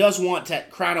production does want to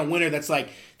crown a winner that's like,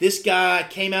 this guy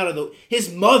came out of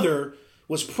his mother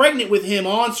was pregnant with him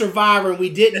on Survivor, and we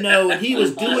didn't know, and he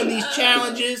was doing these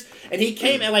challenges, and he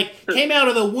came out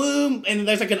of the womb, and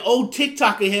there's like an old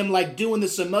TikTok of him like doing the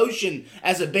Samotion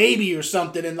as a baby or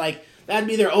something, and like that'd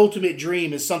be their ultimate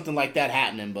dream, is something like that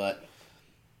happening. But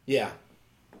yeah,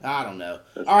 I don't know.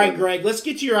 That's All right, funny. Greg, let's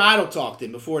get to your idol talk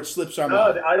then before it slips our No,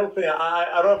 mind. I don't think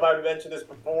I don't know if I mentioned this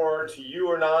before to you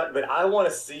or not, but I want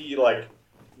to see like,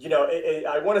 you know, I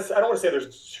don't want to say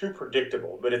there's too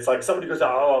predictable, but it's like somebody goes,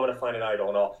 oh, I'm going to find an idol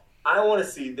and all. I want to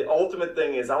see the ultimate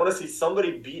thing is I want to see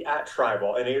somebody be at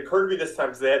Tribal, and it occurred to me this time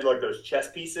because they had like those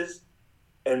chess pieces,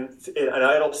 and an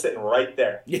idol sitting right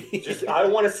there. Just I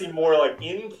want to see more like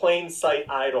in plain sight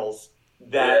idols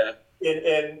that. Yeah.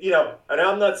 And you know, and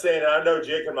I'm not saying, I know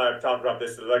Jake and I have talked about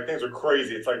this, like things are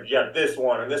crazy. It's like, yeah, this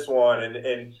one and this one,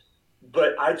 and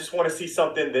but I just want to see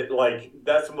something that like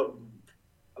that's what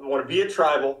I want to be at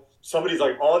Tribal. Somebody's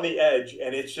like on the edge,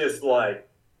 and it's just like,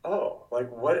 oh,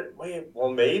 like what? Wait,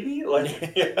 well, maybe,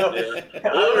 like you know, Yeah. I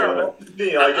don't know.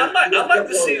 Like, I'd like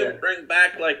to see them bring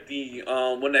back like the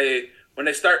when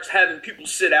they start having people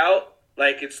sit out,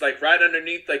 like it's like right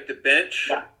underneath like the bench,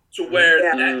 Yeah. to where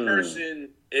Yeah. that person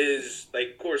is like,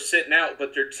 of course, sitting out,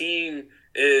 but their team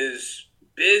is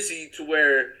busy to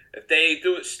where if they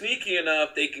do it sneaky enough,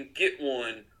 they can get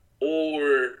one,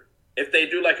 or if they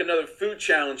do like another food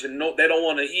challenge and they don't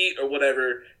want to eat or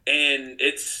whatever, and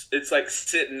it's like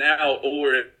sitting out,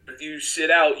 or if you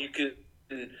sit out, you get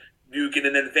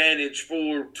an advantage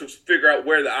to figure out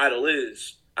where the idol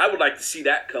is. I would like to see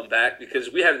that come back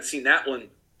because we haven't seen that one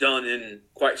done in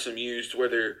quite some years to where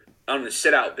they're on the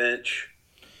sit out bench.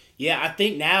 Yeah, I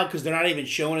think now, because they're not even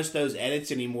showing us those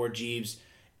edits anymore, Jeebs,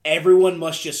 everyone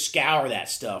must just scour that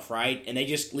stuff, right? And they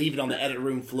just leave it on the edit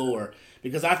room floor.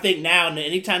 Because I think now,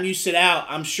 anytime you sit out,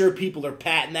 I'm sure people are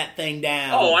patting that thing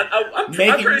down. Oh, I'm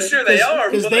pretty sure they are.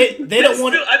 Because but they don't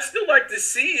want. I'd still like to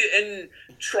see it and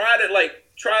try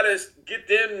to get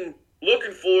them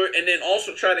looking for it, and then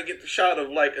also try to get the shot of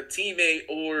like a teammate,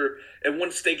 and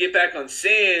once they get back on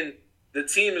sand, the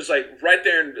team is like right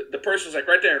there, and the person's like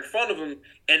right there in front of them,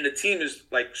 and the team is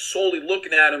like solely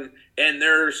looking at them, and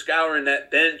they're scouring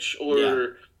that bench,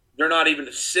 or they're not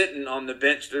even sitting on the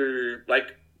bench; they're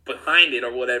like behind it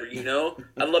or whatever. You know,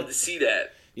 I'd love to see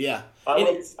that. Yeah, I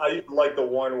used to like the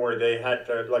one where they had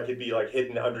to like it'd be like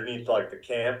hidden underneath like the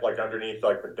camp, like underneath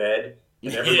like the bed,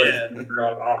 and everybody's figuring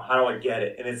out, oh, how do I get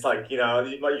it? And it's like, you know,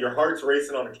 like your heart's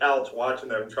racing on the couch watching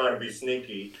them trying to be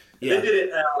sneaky. Yeah. They did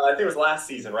it. I think it was last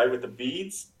season, right, with the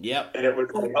beads. Yep. And it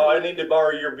was like, oh, I need to borrow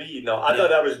your bead. No, I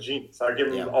thought that was genius. I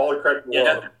give them all the credit in the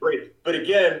world. Great, but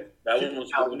again, people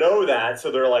now know that,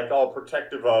 so they're like all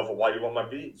protective of, well, why do you want my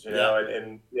beads? You know,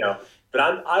 and you know. But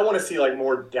I want to see like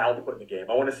more doubt put in the game.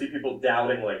 I want to see people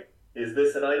doubting, like, is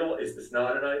this an idol? Is this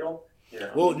not an idol? You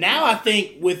know? Well, now I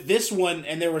think with this one,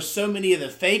 and there were so many of the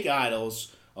fake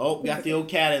idols. Oh, got the old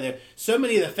cat in there. So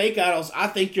many of the fake idols. I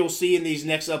think you'll see in these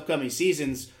next upcoming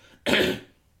seasons.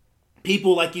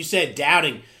 People, like you said,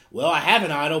 doubting. Well, I have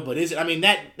an idol, but is it? I mean,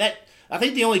 that I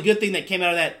think the only good thing that came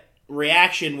out of that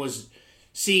reaction was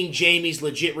seeing Jamie's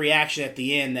legit reaction at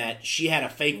the end, that she had a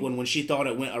fake one when she thought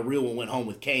a real one went home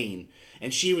with Kane,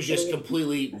 and she was just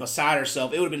completely beside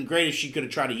herself. It would have been great if she could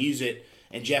have tried to use it,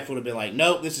 and Jeff would have been like,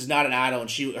 "Nope, this is not an idol," and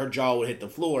her jaw would hit the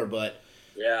floor. But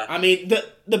yeah, I mean,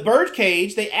 the bird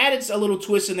cage, they added a little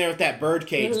twist in there with that bird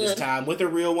cage this time with a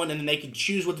real one, and then they could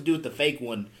choose what to do with the fake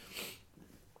one.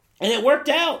 And it worked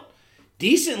out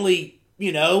decently,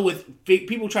 you know, with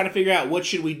people trying to figure out what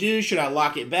should we do, should I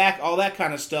lock it back, all that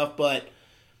kind of stuff. But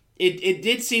it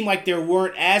did seem like there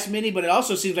weren't as many, but it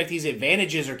also seems like these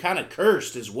advantages are kind of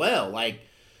cursed as well. Like,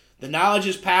 the knowledge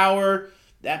is power.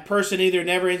 That person either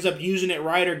never ends up using it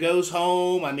right or goes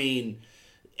home. I mean,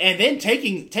 and then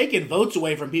taking votes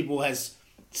away from people has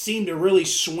seemed to really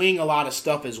swing a lot of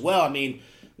stuff as well. I mean,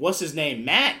 what's his name?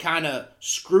 Matt kind of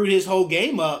screwed his whole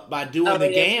game up by doing the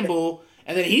gamble,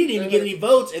 and then he didn't even get any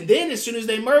votes. And then as soon as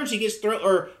they merge, he gets thrown,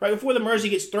 or right before the merge, he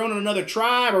gets thrown on another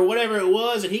tribe or whatever it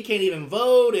was, and he can't even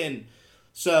vote. And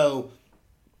so,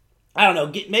 I don't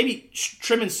know, maybe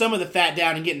trimming some of the fat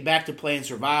down and getting back to playing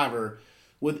Survivor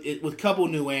with a couple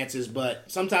nuances.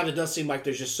 But sometimes it does seem like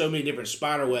there's just so many different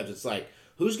spider webs. It's like,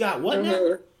 who's got what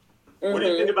now? What do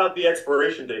you think about the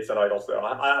expiration dates on idols, though?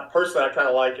 I personally, I kind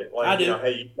of like it. Like, I do. You know,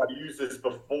 hey, you got to use this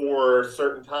before a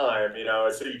certain time, you know,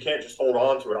 so you can't just hold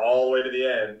on to it all the way to the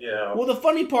end, you know. Well, the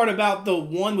funny part about the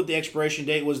one with the expiration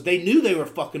date was they knew they were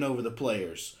fucking over the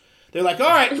players. They're like, all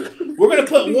right, we're going to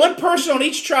put one person on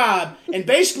each tribe, and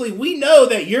basically we know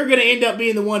that you're going to end up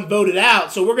being the one voted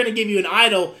out, so we're going to give you an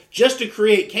idol just to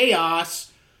create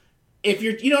chaos. If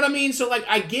you're, you know what I mean? So, like,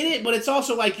 I get it, but it's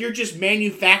also like you're just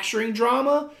manufacturing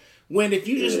drama. When if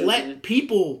you just let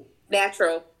people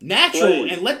natural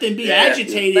and let them be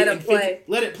agitated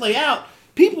let it play out,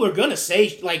 people are gonna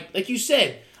say, like you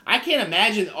said, I can't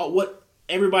imagine what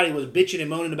everybody was bitching and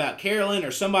moaning about Carolyn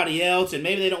or somebody else, and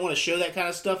maybe they don't want to show that kind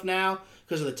of stuff now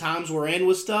because of the times we're in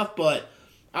with stuff. But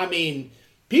I mean,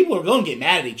 people are going to get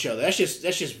mad at each other. That's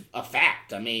just a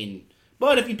fact. I mean,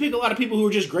 but if you pick a lot of people who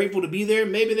are just grateful to be there,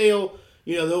 maybe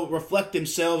they'll reflect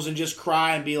themselves and just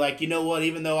cry and be like, you know what,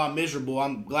 even though I'm miserable,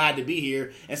 I'm glad to be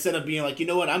here, instead of being like, you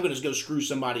know what, I'm going to just go screw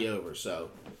somebody over.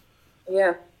 So,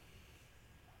 yeah.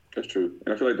 That's true.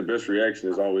 And I feel like the best reaction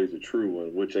is always a true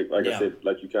one, which, like I said,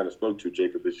 like you kind of spoke to,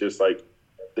 Jacob, it's just like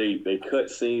they cut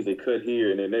scenes, they cut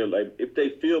here, and then they're like, if they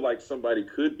feel like somebody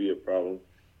could be a problem,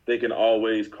 they can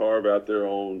always carve out their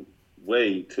own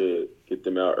way to get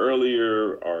them out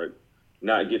earlier or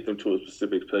not get them to a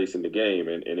specific place in the game.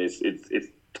 And it's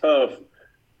tough.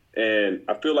 And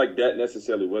I feel like that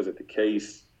necessarily wasn't the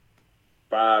case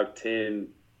 5, 10,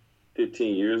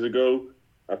 15 years ago.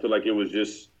 I feel like it was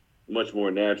just much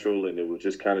more natural, and it was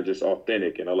just kind of just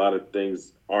authentic. And a lot of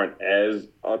things aren't as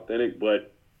authentic,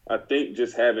 but I think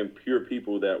just having pure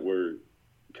people that were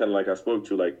kind of like I spoke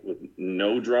to, like with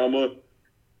no drama,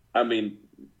 I mean,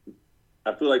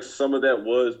 I feel like some of that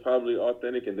was probably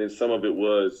authentic, and then some of it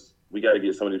was, we got to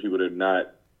get some of these people that are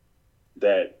not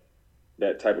that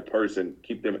type of person,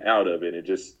 keep them out of it, and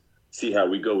just see how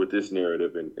we go with this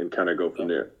narrative and kind of go from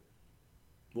there.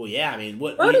 Well, yeah, I mean,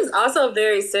 World is also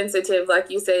very sensitive,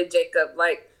 like you said, Jacob.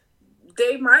 Like,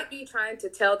 they might be trying to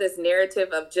tell this narrative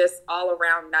of just all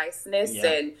around niceness,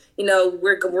 and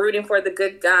we're rooting for the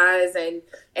good guys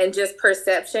and just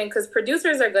perception, because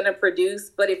producers are going to produce,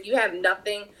 but if you have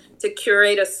nothing to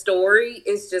curate a story,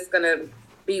 it's just going to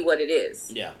be what it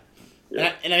is. Yeah.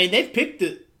 And I mean, they've picked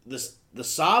the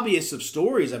sobbiest of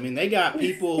stories. I mean, they got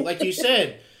people, like you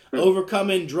said,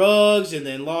 overcoming drugs and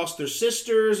then lost their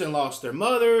sisters and lost their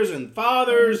mothers and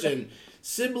fathers and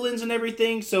siblings and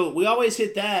everything. So we always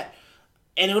hit that.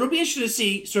 And it'll be interesting to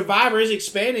see. Survivor is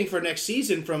expanding for next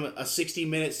season from 60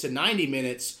 minutes to 90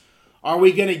 minutes. Are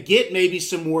we going to get maybe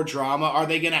some more drama? Are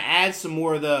they going to add some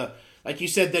more of the, like you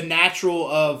said, the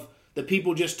natural of the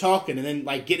people just talking and then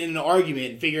like getting in an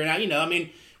argument and figuring out, I mean,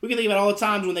 we can think about all the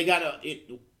times when they got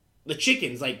the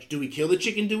chickens. Like, do we kill the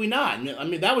chicken? Do we not? I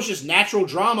mean, that was just natural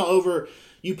drama over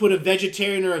you put a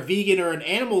vegetarian or a vegan or an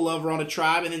animal lover on a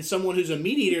tribe and then someone who's a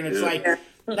meat eater. And it's like,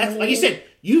 that's like you said,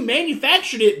 you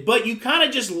manufactured it, but you kind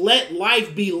of just let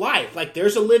life be life. Like,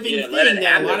 there's a living thing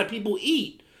that a lot of people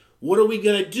eat. What are we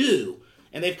going to do?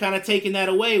 And they've kind of taken that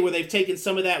away, where they've taken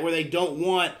some of that, where they don't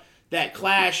want that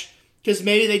clash, because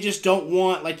maybe they just don't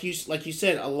want, like you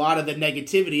said, a lot of the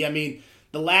negativity. I mean,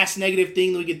 the last negative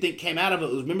thing that we could think came out of it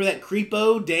was, remember that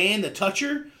creepo, Dan, the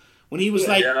toucher? When he was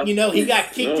he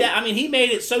got kicked out. I mean, he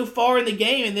made it so far in the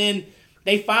game, and then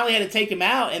they finally had to take him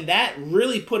out, and that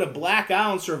really put a black eye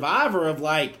on Survivor of,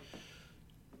 like,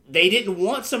 they didn't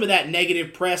want some of that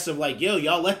negative press of, like, yo,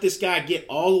 y'all let this guy get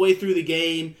all the way through the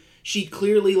game. She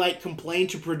clearly, like, complained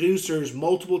to producers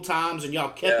multiple times, and y'all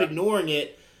kept ignoring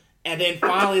it. And then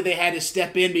finally they had to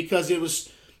step in because it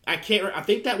was, I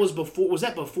think that was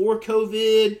before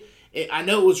COVID? I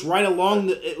know it was right along,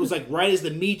 it was like right as the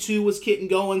Me Too was getting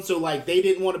going, so like they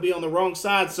didn't want to be on the wrong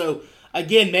side. So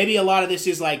again, maybe a lot of this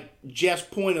is like Jeff's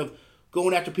point of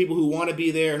going after people who want to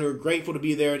be there and who are grateful to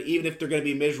be there, and even if they're going to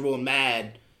be miserable and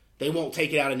mad, they won't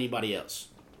take it out on anybody else.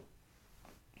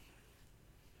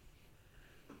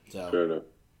 So, fair enough.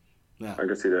 Yeah. I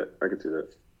can see that.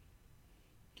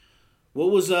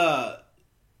 What was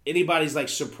anybody's like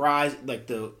surprise, like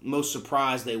the most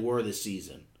surprised they were this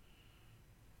season?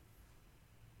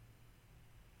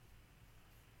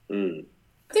 I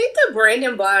think the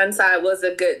Brandon blindside was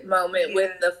a good moment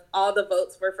with all the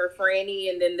votes were for Franny,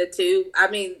 and then the two. I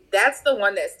mean, that's the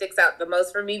one that sticks out the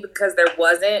most for me because there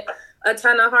wasn't a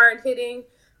ton of hard hitting.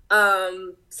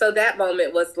 So that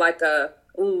moment was like a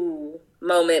ooh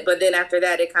moment, but then after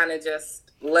that, it kind of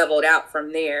just leveled out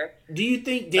from there. Do you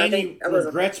think Danny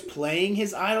regrets playing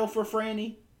his idol for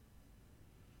Franny?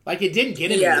 Like, it didn't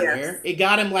get him anywhere. It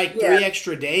got him like 3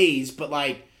 extra days, but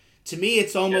like to me,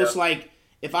 it's almost like,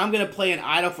 if I'm going to play an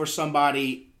idol for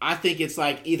somebody, I think it's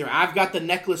like either I've got the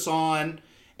necklace on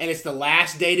and it's the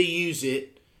last day to use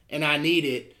it and I need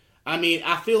it. I mean,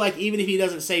 I feel like even if he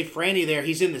doesn't say Franny there,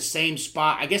 he's in the same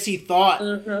spot. I guess he thought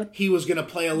he was going to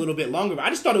play a little bit longer, but I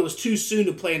just thought it was too soon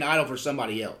to play an idol for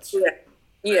somebody else.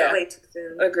 Yeah. Way too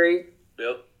soon. Agreed.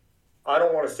 Yep. I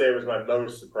don't want to say it was my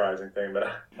most surprising thing, but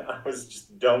I was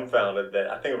just dumbfounded that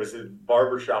I think it was his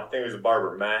barbershop. I think it was a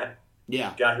barber, Matt.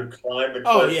 Yeah. Guy who climbed the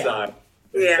cliffside.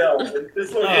 Yeah.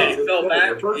 This look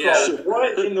back. First of all,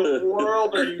 what in the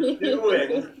world are you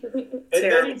doing? And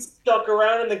then he stuck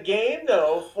around in the game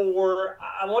though for,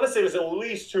 I want to say it was at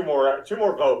least two more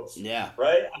votes. Yeah.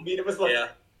 Right? I mean, it was like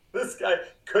this guy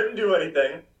couldn't do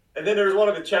anything. And then there was one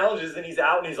of the challenges, and he's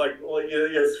out, and he's like, well,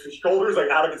 his shoulder's like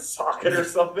out of his socket or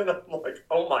something. I'm like,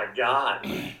 oh my god.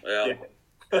 Yeah.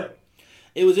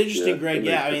 It was interesting, Yeah, Greg.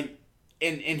 Yeah, I mean,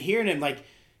 and hearing him, like,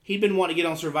 he'd been wanting to get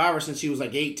on Survivor since he was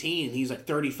like 18, and he's like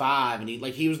 35, and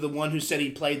he was the one who said he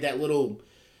played that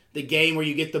the game where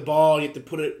you get the ball, you have to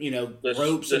put it,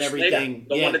 ropes and everything. Snake,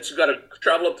 the one that you got to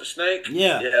travel up the snake.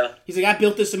 Yeah. He's like, I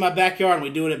built this in my backyard, and we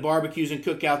do it at barbecues and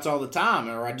cookouts all the time,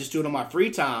 or I just do it on my free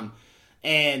time.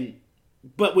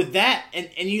 But with that,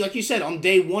 and you, like you said, on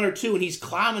day 1 or 2, and he's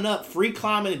free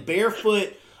climbing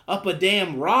barefoot up a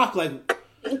damn rock, like,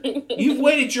 you've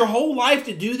waited your whole life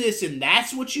to do this, and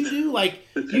that's what you do? Like,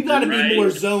 you got to be more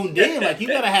zoned in. Like, you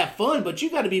got to have fun, but you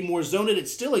got to be more zoned in.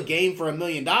 It's still a game for $1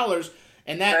 million,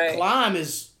 and that climb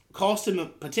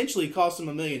potentially cost him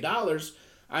 $1 million.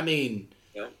 I mean,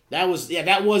 that was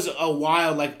a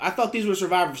wild. Like, I thought these were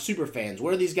Survivor super fans.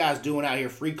 What are these guys doing out here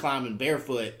free climbing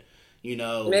barefoot? Maybe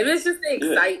it's just the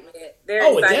excitement. They're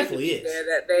it excited definitely is.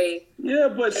 That they. Yeah,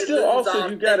 but still, also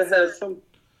you gotta have some.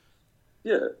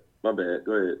 Yeah, my bad.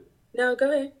 Go ahead. No,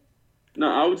 go ahead. No,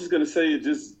 I was just gonna say,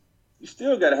 you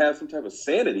still gotta have some type of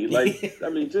sanity. Like, I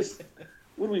mean, just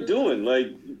what are we doing?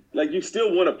 Like you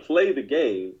still want to play the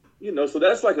game, So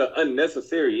that's like an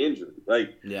unnecessary injury.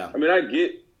 Like, I mean, I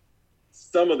get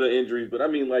some of the injuries, but I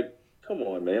mean, like, come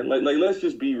on, man. Like let's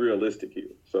just be realistic here.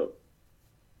 So.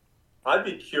 I'd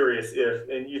be curious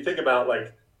and you think about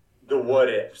like the what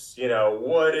ifs,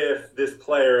 what if this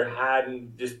player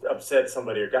hadn't just upset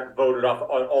somebody or got voted off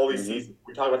on all these seasons?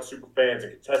 We talk about super fans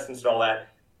and contestants and all that.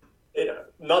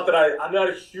 Not that I'm not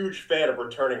a huge fan of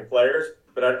returning players,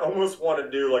 but I'd almost want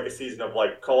to do like a season of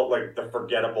like, call it like the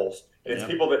forgettables. And it's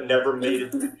people that never made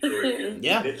it to the jury.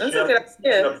 It's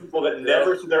just people that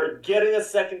never, so they're getting a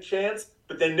second chance,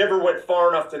 but they never went far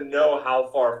enough to know how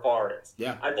far is.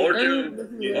 Yeah. I think or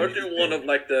do one of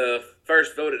like the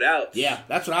first voted out. Yeah,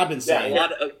 that's what I've been saying. A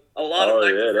lot of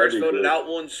the first voted out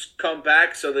ones come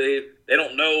back, so they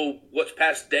don't know what's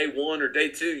past day 1 or day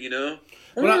 2.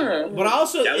 But I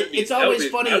also, it's always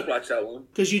funny I'd watch that one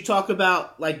because you talk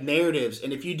about like narratives,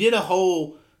 and if you did a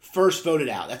whole first voted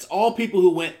out, that's all people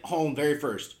who went home very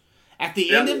first. At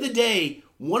the end of the day,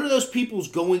 one of those people's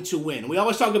going to win. We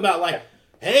always talk about like,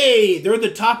 hey, they're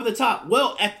the top of the top.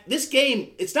 Well, at this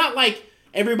game, it's not like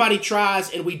everybody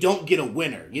tries and we don't get a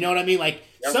winner. You know what I mean? Like,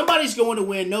 somebody's going to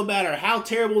win no matter how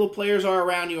terrible the players are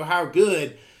around you or how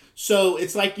good. So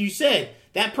it's like you said,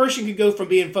 that person could go from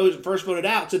being first voted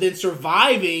out to then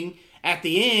surviving at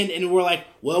the end, and we're like,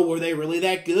 well, were they really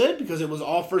that good? Because it was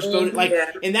all first voted. Like,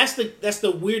 and that's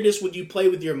the weirdness when you play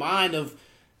with your mind of,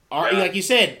 like you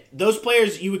said, those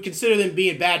players, you would consider them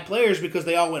being bad players because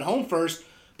they all went home first.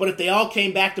 But if they all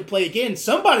came back to play again,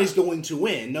 somebody's going to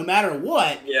win, no matter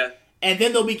what. Yeah. And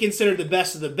then they'll be considered the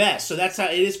best of the best. So that's how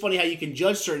it is funny how you can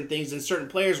judge certain things and certain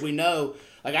players we know.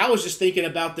 Like, I was just thinking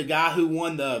about the guy who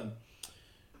won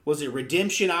was it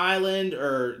Redemption Island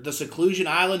or the Seclusion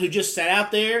Island, who just sat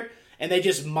out there and they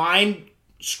just mind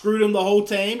screwed him the whole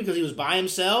time because he was by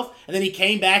himself. And then he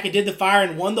came back and did the fire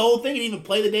and won the whole thing and even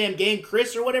played the damn game,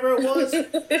 Chris or whatever it was.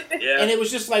 And it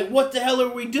was just like, what the hell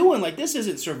are we doing? Like, this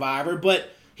isn't Survivor, but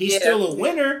he's still a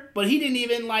winner, but he didn't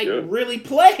even really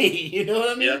play. You know what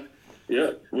I mean?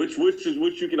 Yeah. Which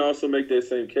you can also make that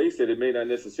same case that it may not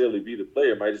necessarily be the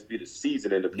player, it might just be the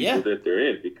season and the people that they're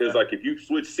in. Because like if you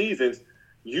switch seasons,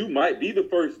 you might be the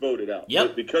first voted out.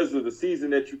 But because of the season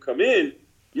that you come in,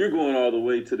 you're going all the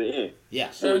way to the end.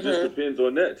 Yeah. So it just depends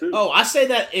on that too. Oh, I say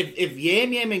that if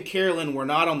Yam Yam and Carolyn were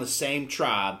not on the same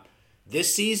tribe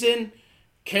this season,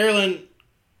 Carolyn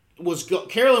would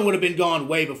have been gone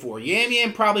way before. Yam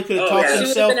Yam probably could have talked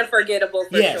himself. She would have been forgettable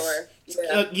for sure.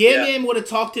 Yam Yam would have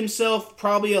talked himself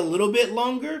probably a little bit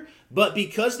longer, but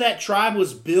because that tribe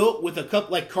was built with a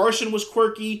couple, like Carson was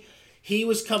quirky, he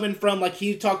was coming from, like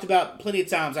he talked about plenty of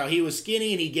times, how he was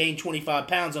skinny and he gained 25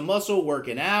 pounds of muscle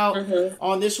working out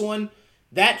on this one.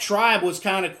 That tribe was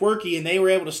kind of quirky and they were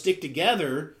able to stick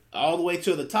together all the way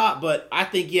to the top. But I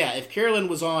think, if Carolyn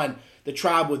was on the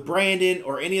tribe with Brandon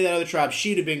or any of that other tribe,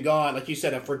 she'd have been gone, like you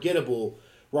said, a forgettable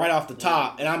right off the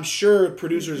top. And I'm sure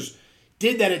producers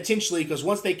did that intentionally because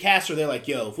once they cast her, they're like,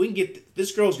 yo, if we can get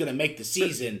this girl's going to make the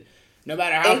season, no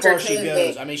matter how far she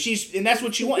goes. I mean, and that's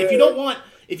what you want. If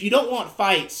you don't want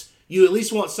fights, you at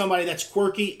least want somebody that's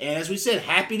quirky and, as we said,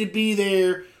 happy to be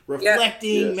there,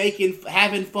 reflecting,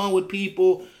 having fun with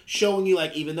people, showing you,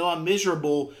 like, even though I'm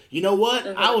miserable, you know what?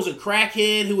 I was a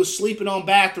crackhead who was sleeping on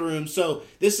bathrooms, so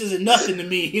this isn't nothing to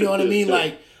me. You know what I mean?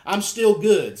 Like, I'm still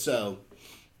good, so.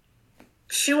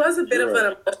 She was a bit of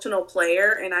an emotional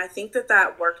player, and I think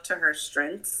that worked to her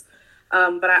strengths.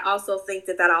 But I also think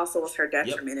that also was her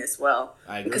detriment as well.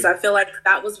 I agree. Because I feel like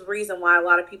that was the reason why a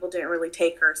lot of people didn't really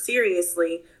take her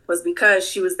seriously, was because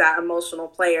she was that emotional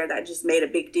player that just made a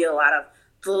big deal out of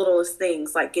the littlest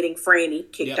things, like getting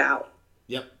Franny kicked out.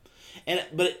 Yep.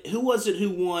 But who was it who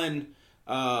won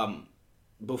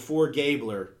before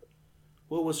Gabler?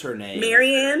 What was her name?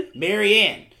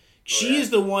 Marianne. She is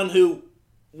the one who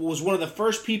was one of the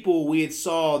first people we had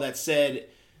saw that said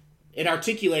it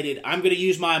articulated, I'm going to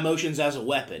use my emotions as a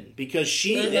weapon, because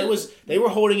they were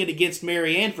holding it against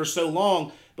Marianne for so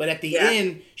long, but at the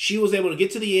end she was able to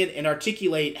get to the end and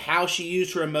articulate how she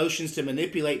used her emotions to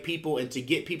manipulate people and to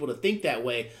get people to think that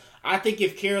way. I think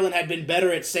if Carolyn had been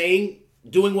better at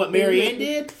doing what Marianne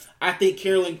did, I think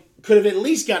Carolyn could have at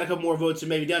least got a couple more votes and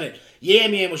maybe done it.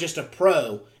 Yam Yam was just a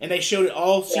pro, and they showed it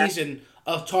all season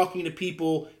of talking to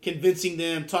people, convincing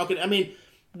them, I mean,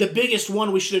 the biggest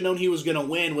one we should have known he was going to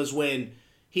win was when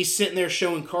he's sitting there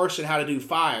showing Carson how to do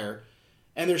fire,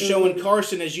 and they're showing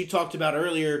Carson, as you talked about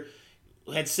earlier,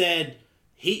 had said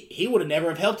he would have never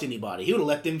have helped anybody. He would have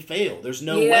let them fail. There's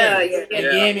no way. And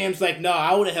Yam Yam's like, no,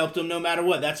 I would have helped him no matter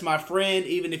what. That's my friend.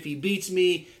 Even if he beats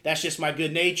me, that's just my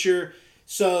good nature.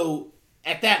 So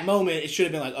at that moment, it should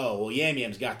have been like, oh, well, Yam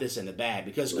Yam's got this in the bag,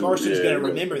 because Carson's going to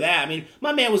remember that. I mean,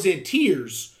 my man was in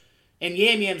tears, and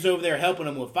Yam Yam's over there helping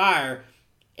him with fire,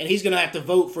 and he's going to have to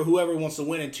vote for whoever wants to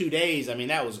win in 2 days. I mean,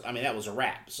 that was a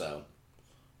wrap. So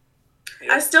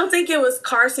I still think it was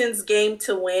Carson's game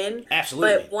to win.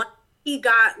 Absolutely. But once he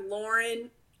got Lauren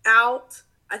out,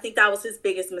 I think that was his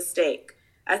biggest mistake.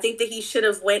 I think that he should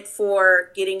have went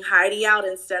for getting Heidi out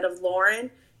instead of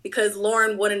Lauren, because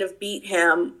Lauren wouldn't have beat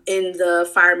him in the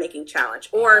fire making challenge,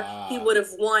 or he would have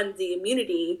won the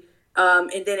immunity.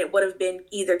 And then it would have been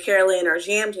either Carolyn or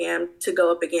Jam Jam to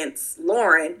go up against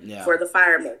Lauren for the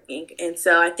fire making. And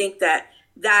so I think that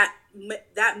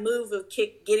move of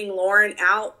getting Lauren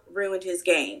out ruined his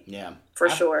game. Yeah, for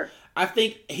sure. I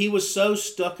think he was so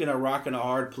stuck in a rock and a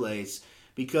hard place,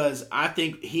 because I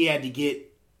think he had to get.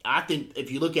 I think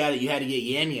if you look at it, you had to get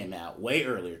Yam Yam out way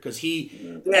earlier, because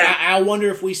I wonder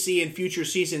if we see in future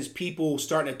seasons people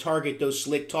starting to target those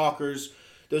slick talkers,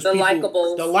 the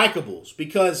likables,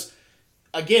 because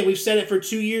again, we've said it for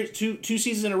 2 years, two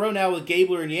seasons in a row now with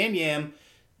Gabler and Yam Yam.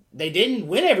 They didn't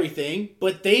win everything,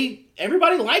 but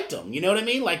everybody liked them. You know what I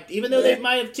mean? Like, even though they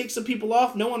might have ticked some people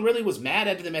off, no one really was mad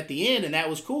at them at the end, and that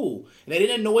was cool. And they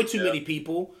didn't annoy too many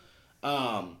people.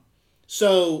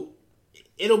 So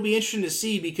it'll be interesting to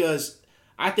see, because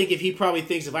I think if he probably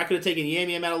thinks, if I could have taken Yam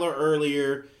Yam out a little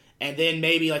earlier, and then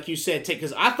maybe, like you said,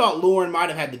 because I thought Lauren might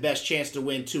have had the best chance to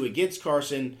win too against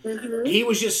Carson. He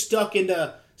was just stuck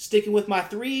into sticking with my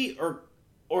 3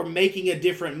 or making a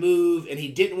different move, and he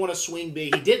didn't want to swing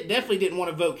big. He definitely didn't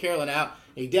want to vote Carolyn out.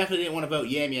 He definitely didn't want to vote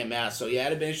Yam Yam out. So yeah,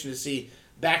 it'd have been interesting to see,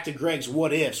 back to Greg's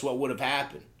what ifs, what would have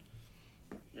happened.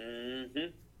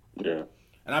 Yeah.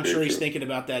 And I'm sure he's thinking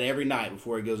about that every night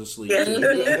before he goes to sleep.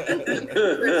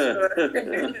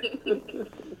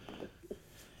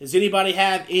 Does anybody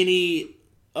have any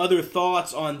other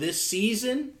thoughts on this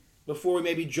season before we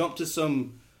maybe jump to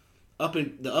some up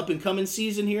and coming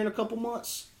season here in a couple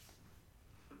months?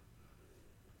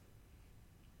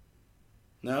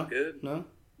 No? Good. No?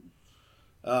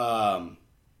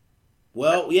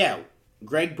 Well, yeah.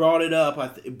 Greg brought it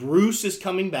up. Bruce is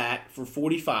coming back for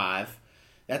 45.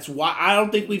 That's why I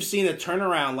don't think we've seen a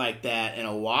turnaround like that in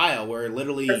a while, where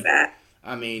literally,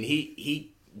 I mean,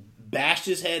 he bashed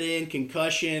his head in,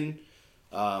 concussion.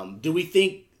 Do we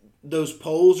think those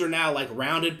poles are now like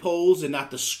rounded poles and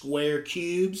not the square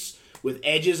cubes with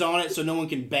edges on it, so no one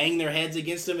can bang their heads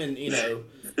against them and,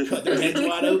 cut their heads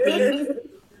wide open?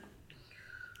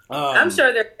 I'm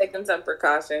sure they're taking some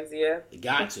precautions,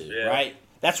 Got to, right?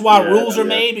 That's why rules are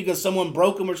made, because someone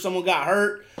broke them or someone got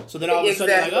hurt. So then all of a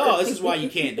sudden you're like, oh, this is why you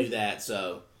can't do that.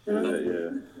 So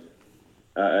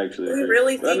I actually do we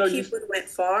really think he would have went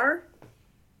far?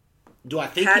 Do I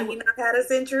think had he not had his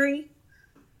injury?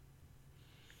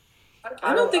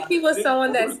 I don't think he was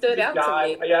someone that stood out to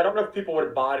me. Yeah, I don't know if people would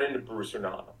have bought into Bruce or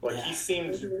not. Like, he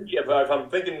seemed, if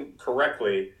I'm thinking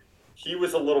correctly, he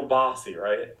was a little bossy,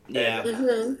 right? Yeah.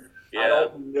 I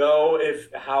don't know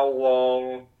how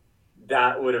long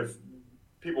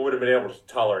people would have been able to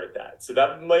tolerate that. So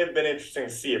that might have been interesting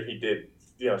to see if he did,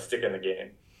 stick in the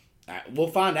game. All right, we'll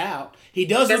find out. He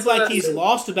does look like he's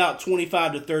lost about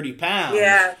 25 to 30 pounds.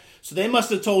 Yeah. So they must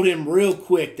have told him real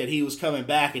quick that he was coming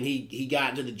back, and he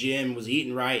got into the gym and was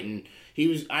eating right, and he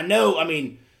was.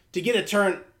 To get a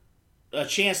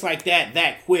chance like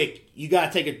that quick, you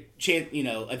got to take a chance,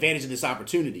 advantage of this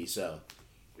opportunity. So.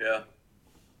 Yeah.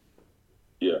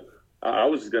 I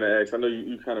was just going to ask, I know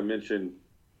you kind of mentioned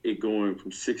it going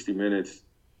from 60 minutes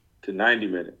to 90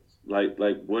 minutes. Like,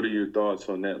 what are your thoughts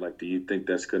on that? Like, do you think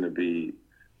that's going to be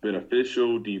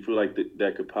beneficial? Do you feel like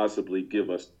that could possibly give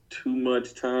us too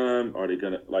much time? Are they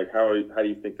gonna how do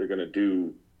you think they're gonna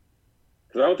do?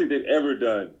 Because I don't think they've ever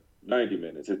done 90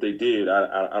 minutes. If they did,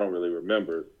 I don't really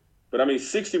remember. But I mean,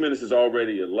 60 minutes is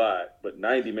already a lot, but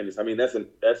 90 minutes, I mean, that's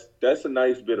a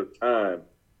nice bit of time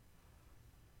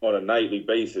on a nightly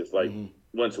basis, like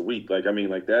once a week. Like, I mean,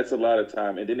 like that's a lot of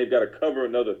time. And then they've got to cover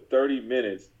another 30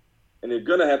 minutes, and they're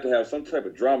going to have some type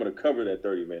of drama to cover that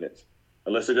 30 minutes.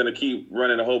 Unless they're going to keep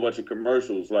running a whole bunch of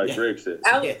commercials, like Greg said.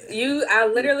 I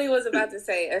literally was about to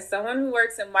say, as someone who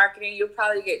works in marketing, you'll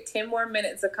probably get 10 more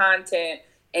minutes of content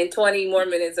and 20 more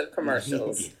minutes of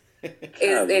commercials.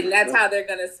 And that's how they're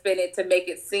going to spin it to make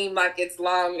it seem like it's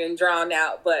long and drawn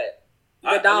out. But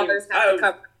the dollars have to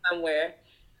come somewhere.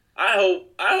 I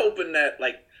hope in that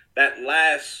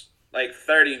last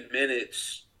 30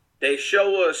 minutes, they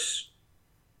show us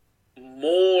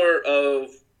more of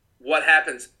what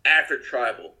happens after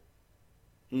Tribal.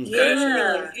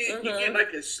 Yeah. You get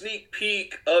like a sneak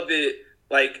peek of it.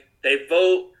 Like they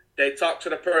vote, they talk to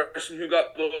the person who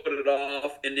got voted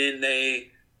off, and then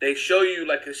they show you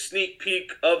like a sneak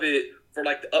peek of it for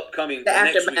like the upcoming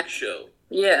next week's show.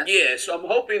 Yeah. Yeah. So I'm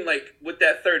hoping like with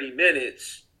that 30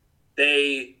 minutes,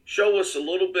 they show us a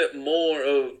little bit more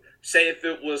of, say, if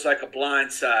it was like a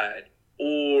Blind Side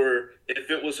or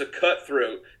if it was a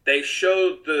Cutthroat. They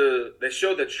showed the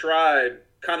tribe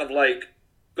kind of like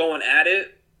going at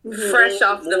it, fresh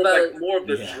off the boat, like more of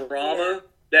the drama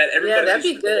that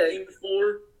everybody's looking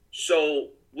for. So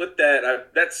with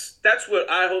that, that's what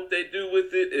I hope they do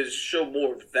with it, is show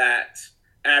more of that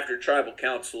after Tribal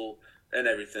Council and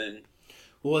everything.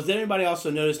 Well, has anybody also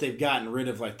noticed they've gotten rid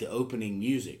of like the opening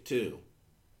music too?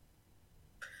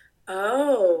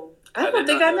 Oh, I don't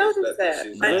think I noticed that.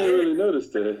 I didn't really notice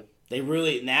that. They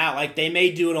really now, like, they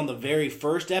may do it on the very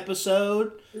first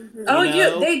episode.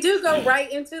 They do go right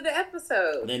into the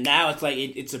episode. Then now it's like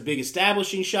it's a big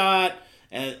establishing shot,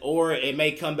 or it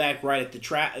may come back right at the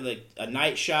like a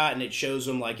night shot, and it shows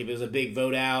them like if it was a big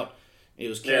vote out, it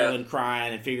was Carolyn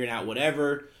crying and figuring out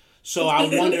whatever. So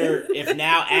I wonder if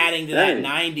now adding to that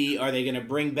 90, are they going to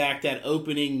bring back that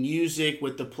opening music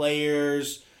with the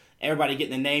players? Everybody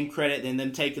getting the name credit, then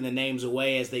them taking the names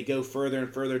away as they go further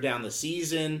and further down the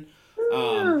season.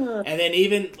 And then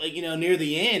even near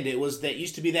the end, it was that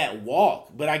used to be that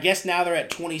walk, but I guess now they're at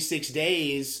 26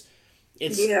 days.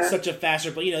 It's such a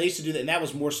faster, but they used to do that, and that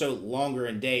was more so longer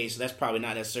in days. So that's probably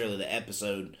not necessarily the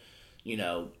episode,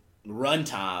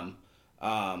 runtime.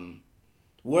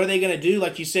 What are they going to do?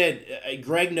 Like you said,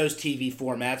 Greg knows TV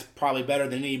formats probably better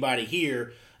than anybody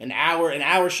here. An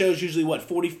hour shows usually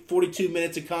 42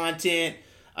 minutes of content.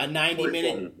 A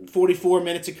 44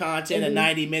 minutes of content. A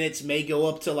 90 minutes may go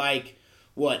up to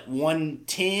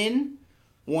 110,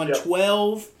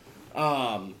 112.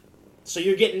 So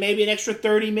you're getting maybe an extra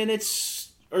 30 minutes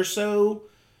or so.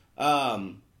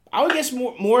 I would guess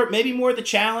more maybe more of the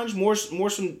challenge, more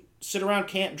some sit around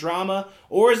camp drama,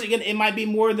 or is it might be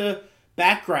more the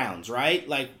backgrounds, right?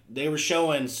 Like they were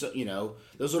showing,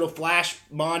 those little flash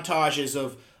montages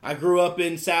of, I grew up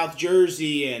in South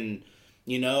Jersey, and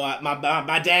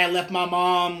my dad left my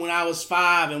mom when I was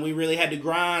 5, and we really had to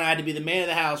grind. I had to be the man of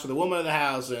the house or the woman of the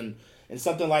house, and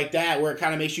something like that, where it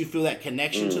kind of makes you feel that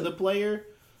connection to the player.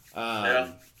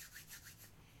 But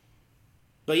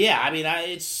yeah, I mean,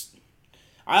 I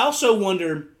also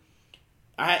wonder,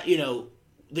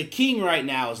 the king right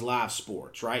now is live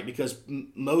sports, right? Because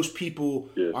most people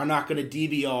are not going to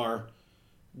DVR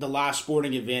the live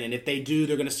sporting event, and if they do,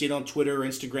 they're going to see it on Twitter or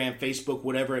Instagram, Facebook,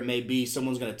 whatever it may be.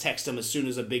 Someone's going to text them as soon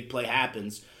as a big play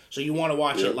happens. So you want to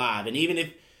watch it live. And even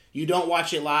if you don't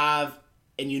watch it live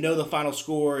and you know the final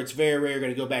score, it's very rare you're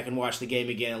going to go back and watch the game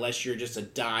again unless you're just a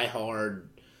diehard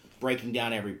breaking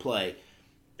down every play.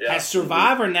 Yeah. Has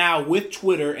Survivor now, with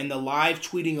Twitter and the live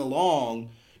tweeting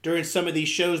along during some of these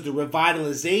shows, the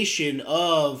revitalization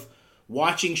of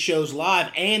watching shows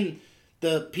live and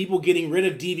the people getting rid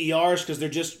of DVRs because they're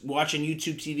just watching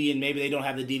YouTube TV and maybe they don't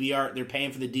have the DVR, they're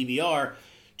paying for the DVR,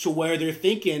 to where they're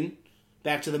thinking,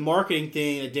 back to the marketing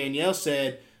thing that Danielle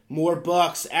said, more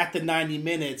bucks at the 90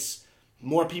 minutes,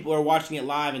 more people are watching it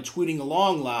live and tweeting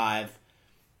along live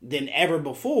than ever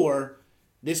before.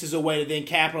 This is a way to then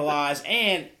capitalize,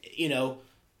 and,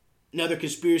 another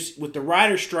conspiracy with the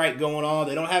writer's strike going on.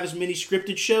 They don't have as many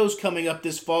scripted shows coming up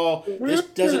this fall. This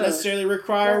doesn't necessarily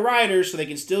require writers, so they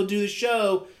can still do the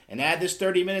show and add this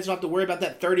 30 minutes. Don't have to worry about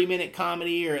that 30-minute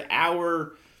comedy or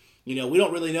hour. We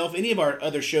don't really know if any of our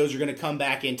other shows are going to come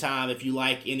back in time, if you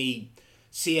like any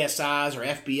CSIs or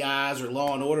FBIs or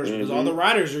Law and Orders, because all the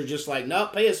writers are just like,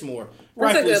 nope, pay us more. That's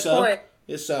rightfully a good so. point.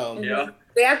 It's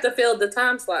They have to fill the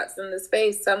time slots in the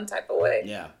space some type of way.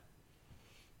 Yeah.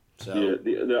 So Yeah,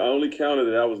 the only counter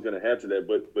that I was going to have to that,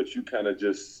 but you kind of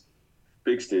just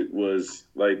fixed it, was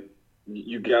like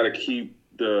you got to keep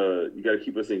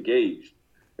us engaged.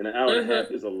 And an hour and a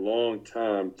half is a long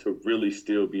time to really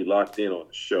still be locked in on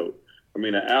a show. I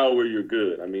mean, an hour you're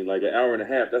good. I mean, like an hour and a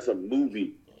half, that's a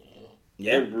movie.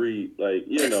 yeah. Every like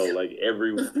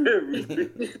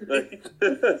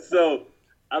so.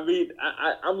 I mean,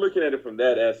 I'm looking at it from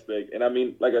that aspect, and I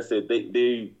mean, like I said,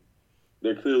 they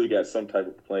clearly got some type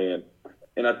of plan,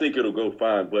 and I think it'll go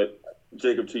fine. But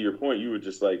Jacob, to your point, you were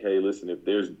just like, hey, listen, if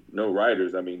there's no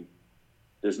writers, I mean,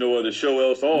 there's no other show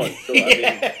else on. So I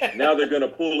mean, now they're gonna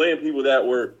pull in people that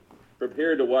were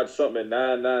prepared to watch something at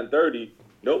 9:30.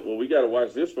 Nope, well, we got to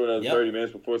watch this for another 30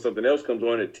 minutes before something else comes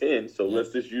on at 10. So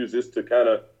let's just use this to kind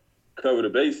of cover the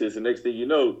bases. And next thing you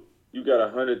know, you got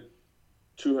 100,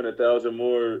 200,000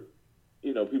 more,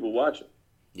 people watching.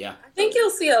 Yeah. I think you'll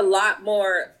see a lot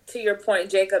more, to your point,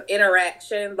 Jacob,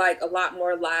 interaction, like a lot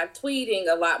more live tweeting,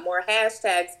 a lot more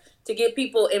hashtags to get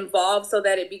people involved so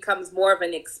that it becomes more of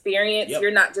an experience. Yep.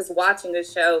 You're not just watching a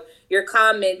show, you're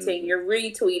commenting, you're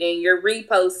retweeting, you're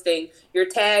reposting, you're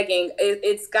tagging.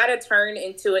 It's got to turn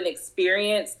into an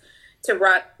experience,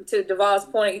 to Duvall's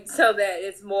point, so that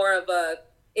it's more of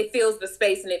it fills the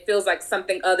space and it feels like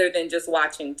something other than just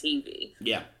watching TV.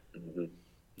 Yeah. Mm-hmm.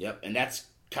 Yep. And that's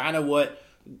kind of what,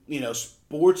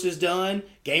 sports has done.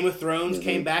 Game of Thrones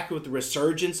came back with the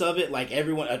resurgence of it. Like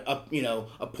everyone,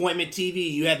 appointment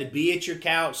TV, you had to be at your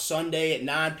couch Sunday at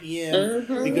 9 p.m.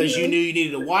 because you knew you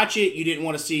needed to watch it. You didn't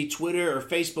want to see Twitter or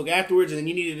Facebook afterwards. And then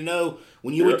you needed to know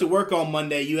when you went to work on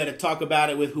Monday, you had to talk about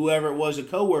it with whoever it was, the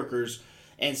coworkers.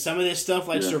 And some of this stuff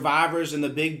like Survivors and the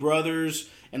Big Brothers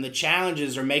and the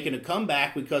challenges are making a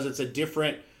comeback because it's a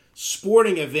different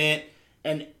sporting event.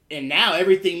 And now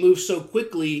everything moves so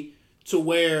quickly to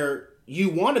where you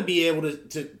want to be able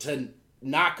to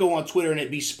not go on Twitter and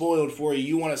it be spoiled for you.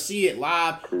 You want to see it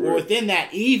live or within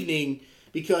that evening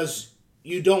because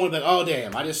you don't want to be like, oh,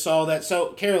 damn, I just saw that.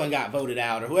 So Carolyn got voted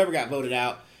out or whoever got voted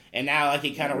out, and now like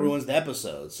it kind of ruins the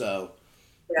episode. So,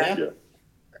 yeah.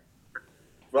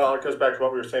 Well, it goes back to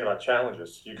what we were saying about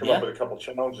challenges. You come up with a couple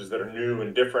challenges that are new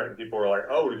and different, and people are like,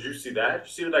 oh, did you see that? Did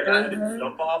you see what that guy did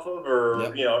jump off of? Or,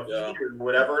 or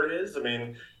whatever it is. I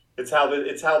mean, it's how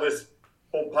this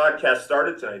whole podcast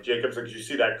started tonight. Jacob's like, did you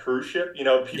see that cruise ship?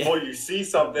 People, you see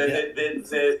something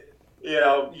that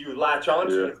you latch on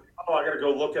to. Oh, I got to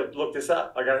go look this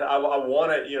up. I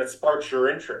want to, it sparks your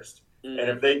interest. And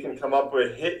if they can come up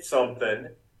with something,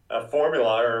 a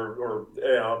formula or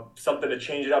something to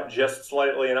change it up just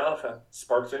slightly enough,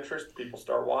 sparks interest, people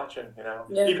start watching,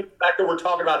 Even the fact that we're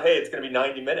talking about, hey, it's going to be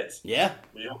 90 minutes. Yeah.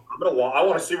 I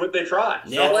want to see what they try.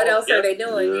 Yeah. So what else are they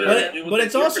doing? But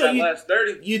it's also,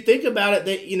 you think about it,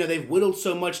 they've whittled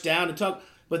so much down to talk,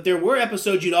 but there were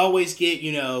episodes you'd always get,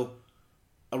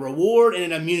 a reward and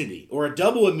an immunity or a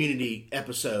double immunity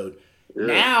episode. Yeah.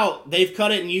 Now they've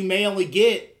cut it and you may only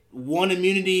get one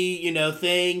immunity,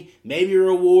 thing, maybe a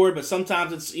reward, but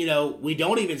sometimes it's, we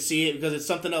don't even see it because it's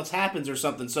something else happens or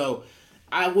something. So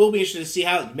I will be interested to see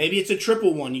how, maybe it's a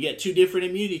triple one. You get 2 different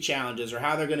immunity challenges or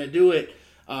how they're going to do it.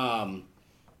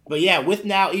 But yeah, with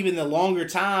now even the longer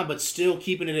time, but still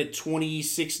keeping it at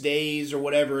 26 days or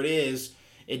whatever it is,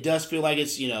 it does feel like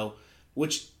it's,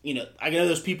 which, I know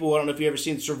those people, I don't know if you've ever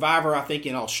seen Survivor, I think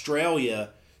in Australia,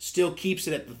 still keeps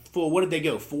it at the full, what did they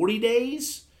go, 40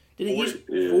 days? Did it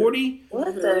use 40?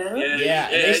 What the hell?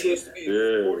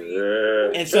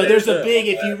 And so there's a big,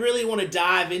 if you really want to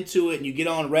dive into it and you get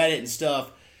on Reddit and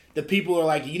stuff, the people are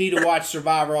like, you need to watch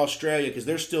Survivor Australia because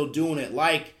they're still doing it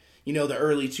like, the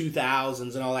early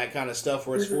 2000s and all that kind of stuff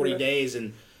where it's 40 days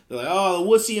and they're like, oh, the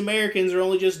wussy Americans are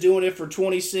only just doing it for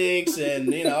 26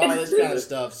 and, all this kind of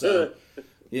stuff. So,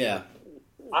 yeah.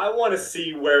 I want to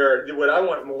see what I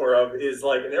want more of is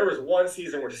like, there was one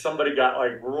season where somebody got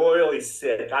like royally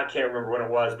sick. I can't remember when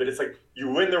it was, but it's like you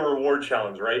win the reward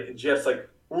challenge, right? And just like,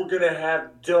 we're going to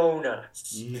have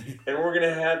donuts and we're going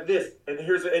to have this and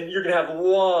you're going to have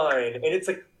wine. And it's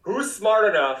like, who's smart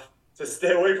enough to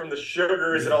stay away from the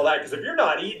sugars and all that? Because if you're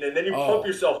not eating and then you pump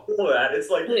yourself full of that, it's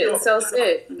like, it's so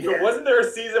sick. So wasn't there a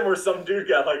season where some dude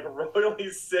got like royally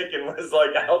sick and was like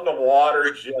out in the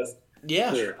water just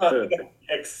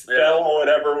expel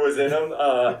whatever was in him?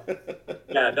 I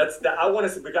want to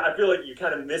see. I feel like you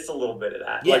kind of miss a little bit of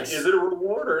that. Yes. Like, is it a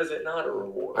reward or is it not a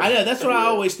reward? I know, that's what I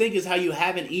always think is how you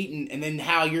haven't eaten and then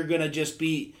how you're going to just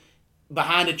be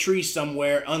behind a tree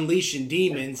somewhere unleashing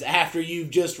demons after you've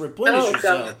just replenished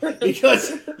yourself.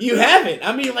 Because you haven't.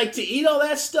 I mean, like, to eat all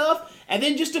that stuff and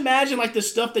then just imagine like the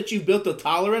stuff that you built the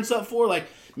tolerance up for. Like,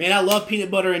 man, I love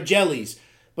peanut butter and jellies.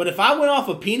 But if I went off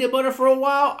of peanut butter for a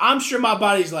while, I'm sure my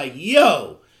body's like,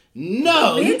 yo,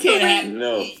 No, you can't have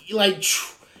No. like,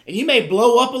 and you may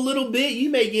blow up a little bit. You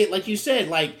may get, like you said,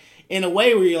 like in a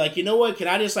way where you're like, you know what? Can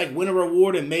I just like win a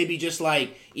reward and maybe just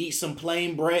like eat some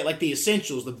plain bread, like the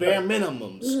essentials, the bare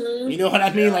minimums. You know what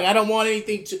I mean? Like I don't want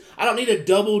anything to. I don't need a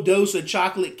double dose of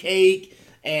chocolate cake.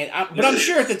 But I'm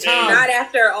sure at the time, not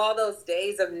after all those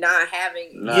days of not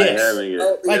having having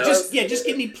it. Like just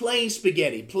give me plain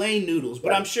spaghetti, plain noodles.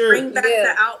 But I'm sure Bring back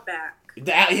the Outback.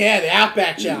 The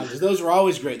Outback challenges. Those were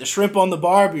always great. The shrimp on the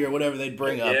Barbie or whatever they'd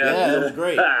bring up. Yeah, that was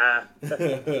great.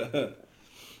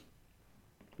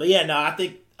 But yeah, no, I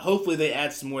think hopefully they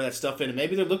add some more of that stuff in, and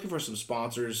maybe they're looking for some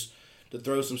sponsors to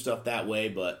throw some stuff that way.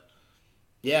 But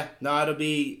yeah, no, it'll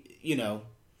be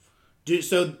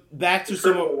so back to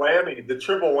the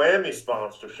triple whammy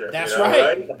sponsorship. That's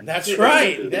right. That's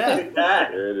right. Yeah,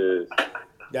 There it is.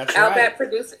 That's Outback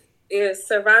producer is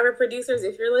Survivor producers.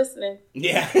 If you're listening,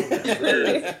 yeah.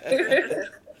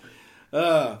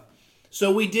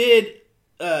 So we did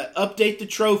update the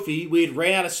trophy. We had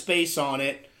ran out of space on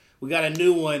it. We got a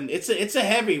new one. It's a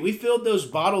heavy. We filled those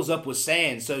bottles up with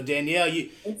sand. So Danielle,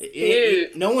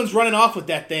 no one's running off with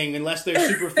that thing unless they're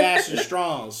super fast and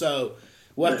strong. So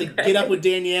we'll have to get up with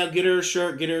Danielle, get her a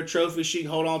shirt, get her a trophy. She can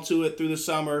hold on to it through the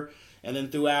summer and then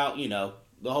throughout,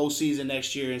 the whole season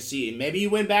next year and see. Maybe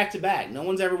you win back-to-back. No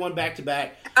one's ever won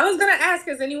back-to-back. I was going to ask,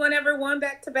 has anyone ever won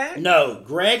back-to-back? No.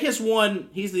 Greg has won.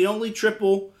 He's the only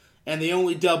triple and the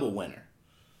only double winner.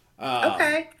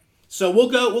 Okay. So we'll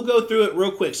go through it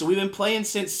real quick. So we've been playing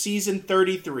since season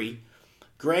 33.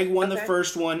 Greg won the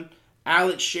first one.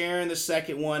 Alex Sharon the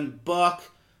second one. Buck,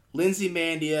 Lindsay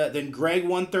Mandia. Then Greg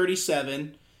won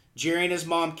 37. Jerry and his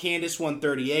mom Candace won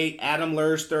 38. Adam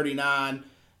Lurs 39.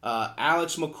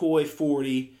 Alex McCoy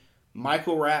 40.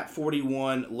 Michael Rapp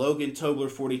 41. Logan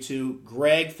Tobler 42.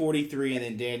 Greg 43. And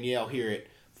then Danielle here at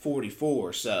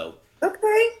 44. So.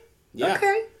 Okay. Yeah.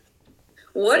 Okay.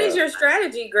 What is your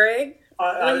strategy, Greg?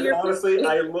 Honestly,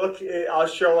 I'll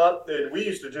show up, and we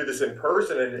used to do this in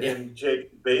person in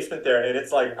Jake's basement there, and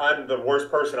it's like I'm the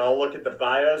worst person. I'll look at the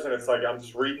bios, and it's like I'm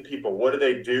just reading people. What do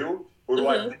they do?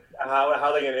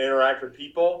 How they going to interact with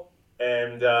people?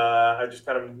 And I just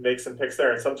kind of make some picks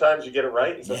there. And sometimes you get it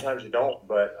right, and sometimes you don't.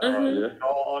 But in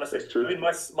all honesty, I mean,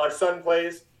 my son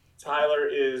plays. Tyler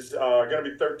is going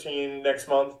to be 13 next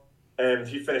month, and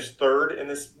he finished third in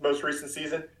this most recent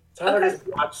season. Tyler doesn't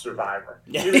watch Survivor.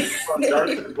 He just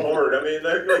starts to the board. I mean,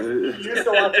 you used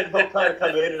to watch him kind of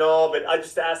come in and all, but I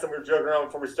just asked him, we were joking around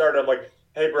before we started. I'm like,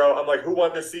 hey, bro, who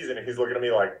won this season? And he's looking at me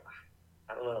like,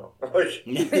 I don't know.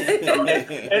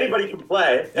 Anybody can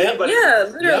play.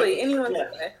 Literally, anyone can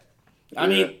play. I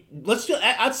mean,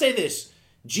 I'd say this.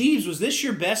 Jeebs, was this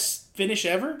your best finish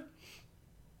ever?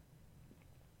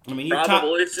 I mean, you're top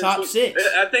 6.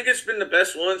 I think it's been the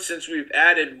best one since we've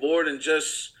added more than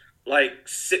just like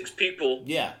 6 people.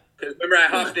 Yeah. Because remember, I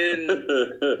hopped in.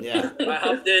 I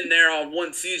hopped in there on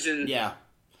one season. Yeah.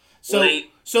 So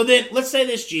then let's say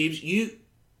this, Jeebs.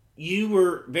 You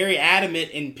were very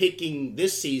adamant in picking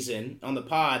this season on the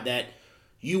pod that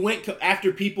you went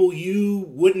after people you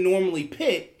wouldn't normally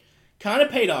pick. Kind of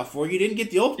paid off for you. You didn't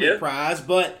get the ultimate prize,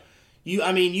 but you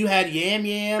had Yam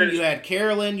Yam, you had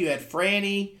Carolyn, you had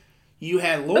Franny, you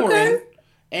had Lauren,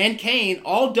 and Kane,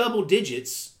 all double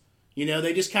digits.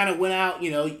 They just kind of went out,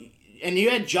 and you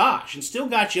had Josh and still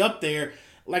got you up there.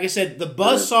 Like I said, the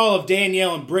buzzsaw of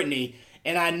Danielle and Brittany,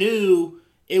 and I knew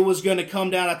it was going to come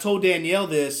down. I told Danielle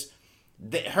this,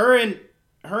 that her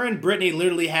and Brittany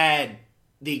literally had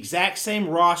the exact same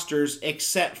rosters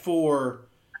except for,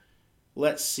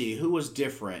 let's see, who was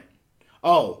different?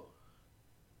 Oh,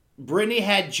 Brittany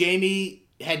had Jamie,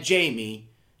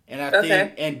 and I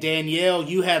think, and Danielle,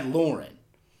 you had Lauren.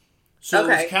 So it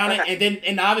was kind of,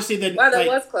 and obviously that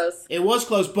was close. It was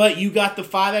close, but you got the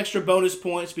 5 extra bonus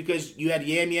points because you had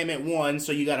Yam Yam at 1,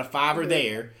 so you got a 5er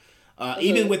there.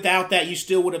 Even without that, you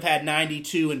still would have had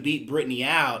 92 and beat Brittany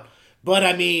out. But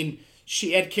I mean,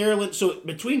 she had Carolyn. So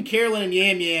between Carolyn and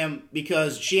Yam Yam,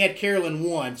 because she had Carolyn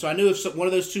 1, so I knew if one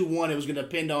of those 2 won, it was going to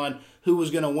depend on who was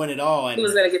going to win it all. And who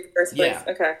was going to get the first place?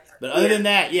 Yeah. Okay. But other than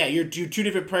that, you're 2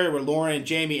 different players with Lauren and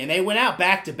Jamie, and they went out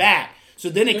back to back. So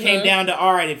then it came down to,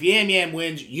 all right, if Yam Yam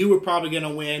wins, you were probably going to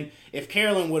win. If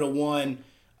Carolyn would have won,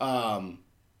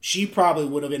 she probably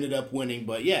would have ended up winning.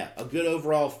 But, yeah, a good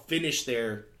overall finish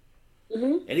there.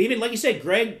 Mm-hmm. And even, like you said,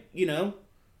 Greg,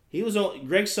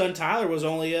 Greg's son Tyler was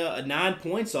only 9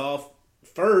 points off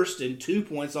first and 2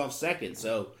 points off second.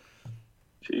 So,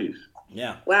 jeez.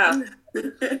 Yeah. Wow.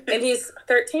 And he's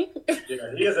 13? Yeah,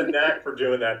 he has a knack for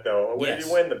doing that, though. Did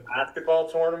he win the basketball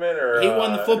tournament? Or he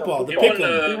won the football, the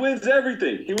pick'em. He wins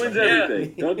everything.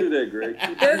 Don't do that, Greg.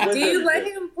 Do you let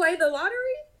him play the lottery?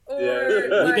 Or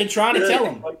Yeah. We've been trying to tell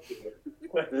them.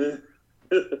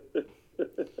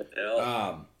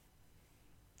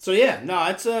 So yeah, no,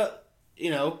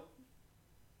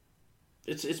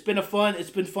 it's it's been fun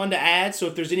to add. So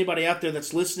if there's anybody out there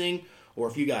that's listening, or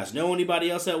if you guys know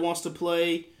anybody else that wants to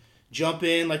play, jump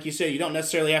in. Like you said, you don't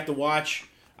necessarily have to watch.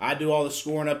 I do all the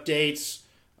scoring updates,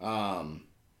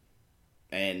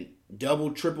 and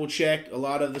double, triple check a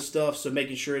lot of the stuff, so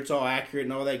making sure it's all accurate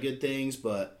and all that good things.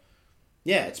 But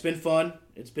yeah, it's been fun.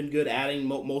 It's been good adding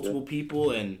multiple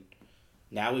people, and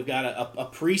now we've got a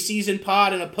preseason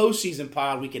pod and a postseason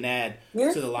pod we can add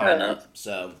to the lineup.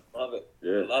 So Love it.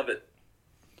 Yeah. Love it.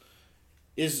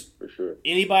 Is For sure.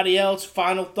 anybody else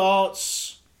final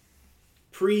thoughts?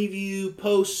 Preview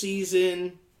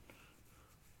postseason.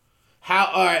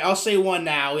 All right, I'll say one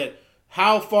now.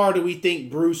 How far do we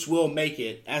think Bruce will make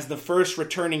it as the first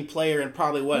returning player in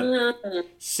probably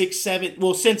 6, 7?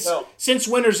 Well, since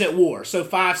Winners at War, so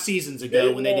 5 seasons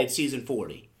ago when they did season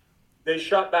 40. They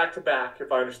shot back to back,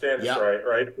 if I understand this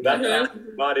right? That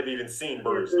might have even seen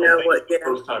Bruce.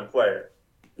 First time player.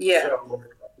 Yeah. So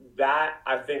that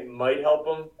I think might help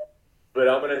him, but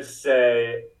I'm gonna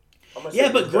say.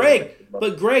 But Greg,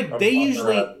 they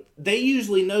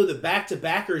usually know the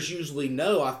back-to-backers usually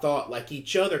know. I thought like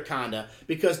each other kind of,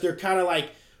 because they're kind of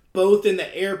like both in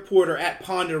the airport or at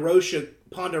Ponderosa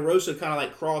kind of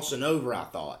like crossing over. I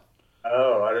thought.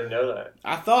 Oh, I didn't know that.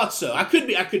 I thought so. I could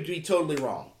be totally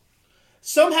wrong.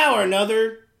 Somehow or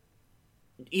another,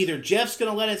 either Jeff's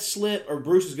going to let it slip or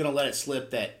Bruce is going to let it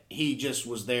slip that he just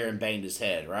was there and banged his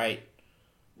head, right?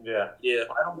 Yeah. I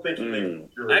don't think he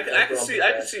makes it.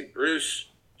 I can see Bruce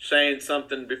saying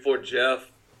something before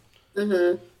Jeff.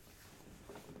 Mm-hmm.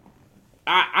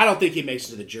 I don't think he makes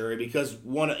it to the jury because I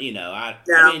mean, I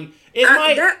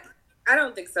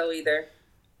don't think so either.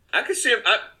 I could see him.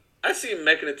 I see him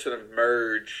making it to the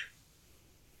merge,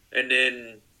 and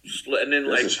then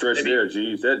That's a stretch there,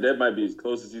 Jeebs. That might be as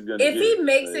close as he's gonna get. If he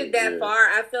makes it that far,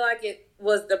 I feel like it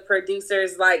was the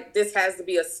producers like, this has to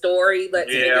be a story.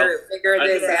 Let's figure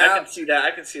this out.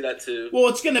 I can see that too. Well,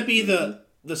 it's going to be the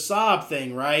sob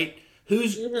thing, right?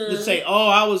 Who's to say, "Oh,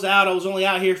 I was only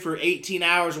out here for 18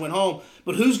 hours, went home."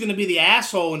 But who's going to be the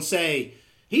asshole and say,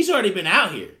 "He's already been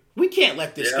out here. We can't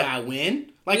let this guy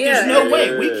win." Like, there's no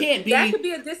way. We can't be... That could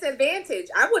be a disadvantage.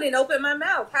 I wouldn't open my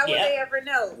mouth. How would they ever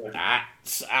know?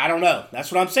 I don't know.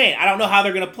 That's what I'm saying. I don't know how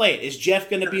they're going to play it. Is Jeff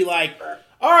going to be like,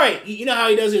 all right, you know how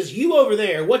he does this, you over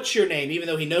there, what's your name? Even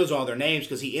though he knows all their names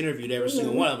because he interviewed every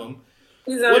single one of them.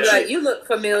 He's going to be like, you look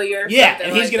familiar. Yeah,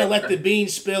 and he's going to let the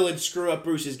beans spill and screw up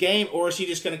Bruce's game, or is he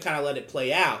just going to kind of let it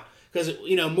play out? Because,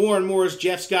 more and more as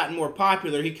Jeff's gotten more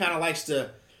popular, he kind of likes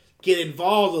to get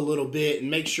involved a little bit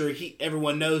and make sure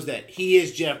everyone knows that he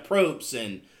is Jeff Probst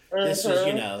and this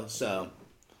is, so.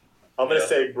 I'm going to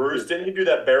say, Bruce, didn't he do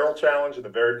that barrel challenge in the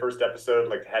very first episode?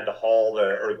 Like, had to haul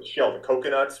the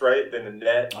coconuts, right? Then the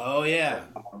net. Oh, yeah.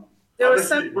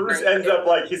 Bruce ends up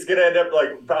like, he's going to end up like,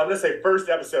 I'm going to say first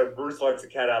episode, Bruce lets the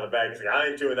cat out of the bag. He's like, I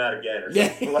ain't doing that again. Or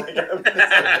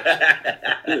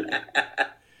something.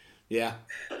 Yeah.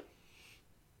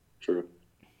 True.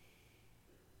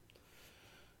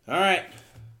 All right.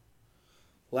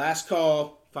 Last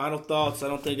call. Final thoughts. I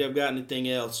don't think I've got anything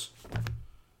else.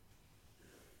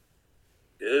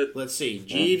 Good. Let's see.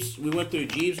 Jeebs. We went through.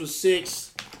 Jeebs was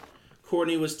 6th.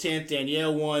 Kourtney was 10th.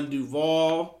 Danielle won.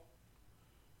 Duvall.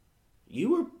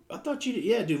 I thought you did.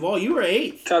 Yeah, Duvall, you were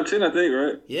 8th. Top 10, I think,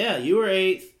 right? Yeah, you were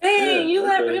 8th. Hey, you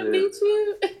let him beat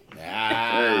you?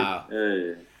 Wow.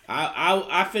 Hey.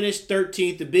 I finished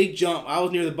 13th. The big jump. I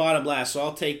was near the bottom last, so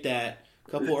I'll take that.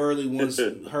 A couple early ones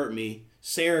hurt me.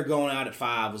 Sarah going out at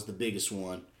 5 was the biggest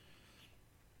one.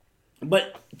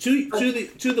 But to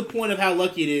the point of how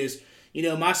lucky it is,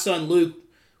 my son Luke,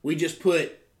 we just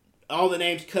put all the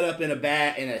names cut up in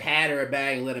a hat or a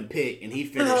bag and let him pick, and he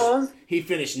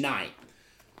finished 9th.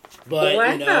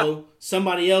 But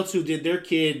somebody else who did their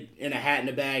kid in a hat and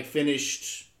a bag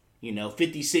finished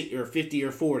 56 or 50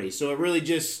 or 40. So it really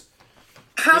just...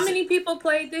 How many people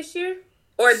played this year?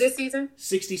 Or this season?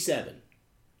 67.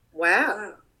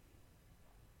 Wow.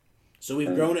 So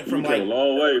we've grown it from a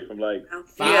long way from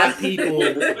 5 people.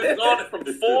 We've grown it from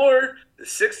 4 to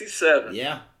 67.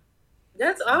 Yeah.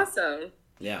 That's awesome.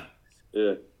 Yeah.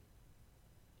 Yeah.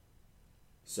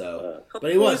 So, but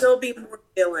hopefully it was. There'll be more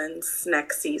villains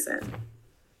next season.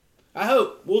 I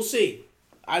hope. We'll see.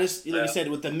 I just, like I said,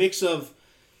 with the mix of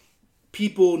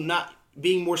people not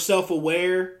being more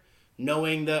self-aware,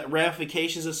 knowing the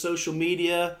ramifications of social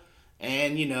media,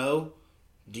 and,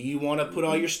 do you want to put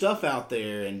all your stuff out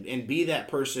there and be that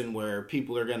person where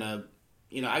people are going to,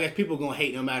 I guess people are going to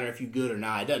hate no matter if you're good or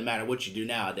not. It doesn't matter what you do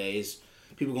nowadays.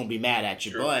 people gonna be mad at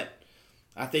you. True. But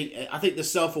I think the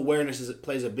self-awareness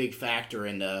plays a big factor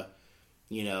in the,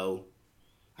 you know,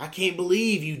 I can't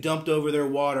believe you dumped over their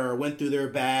water or went through their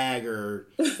bag or,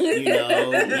 you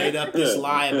know, made up this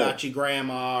lie about your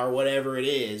grandma or whatever it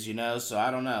is, you know. So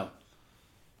I don't know.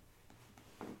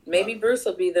 Maybe Bruce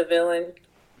will be the villain.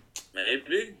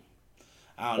 Maybe.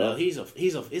 I don't know. Isn't he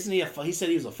he said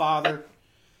he was a father.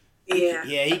 Yeah.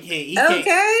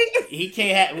 He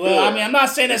can't well, I mean, I'm not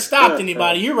saying that stopped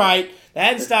anybody. You're right. That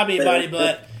hadn't stopped anybody,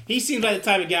 but he seems like the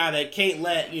type of guy that can't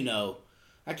let, you know,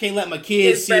 I can't let my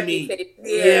kids see me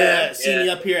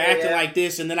up here acting like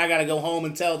this, and then I got to go home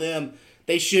and tell them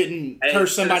they shouldn't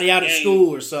curse somebody out at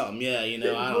school or something. Yeah, you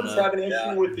know, I don't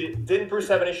know. Didn't Bruce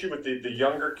have an issue with the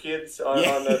younger kids on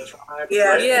the tribe?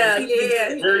 Yeah.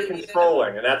 He's very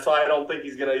controlling, and that's why I don't think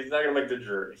he's not gonna make the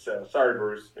jury. So sorry,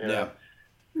 Bruce. You know.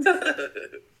 Yeah.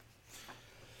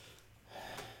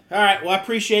 All right. Well, I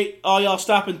appreciate all y'all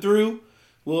stopping through.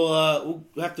 We'll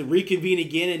have to reconvene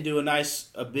again and do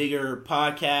a bigger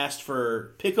podcast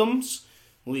for Pick'ems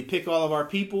when we pick all of our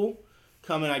people.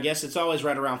 Coming, I guess it's always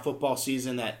right around football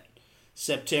season, that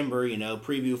September, you know,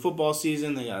 preview football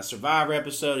season. They got a Survivor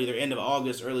episode either end of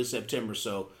August, early September.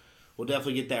 So we'll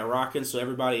definitely get that rocking. So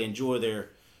everybody enjoy their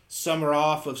summer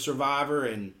off of Survivor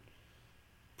and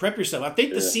prep yourself. I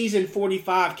think the season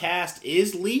 45 cast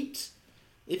is leaked.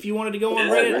 If you wanted to go on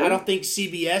Reddit, really? I don't think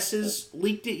CBS has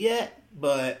leaked it yet.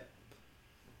 But,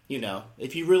 you know,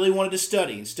 if you really wanted to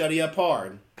study up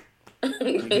hard,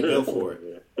 you can go for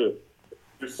it.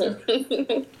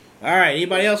 All right.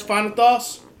 Anybody else final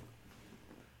thoughts?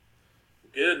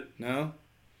 Good. No?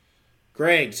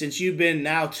 Greg, since you've been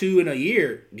now 2 in a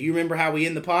year, do you remember how we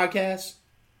end the podcast?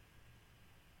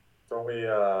 Don't we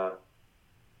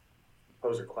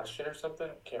pose a question or something?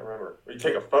 I can't remember. We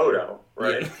take a photo,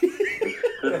 right?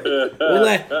 We'll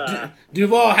let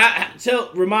Duvall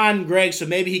remind Greg so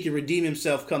maybe he can redeem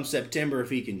himself come September if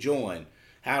he can join.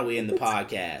 How do we end the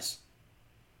podcast?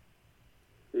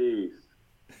 Peace.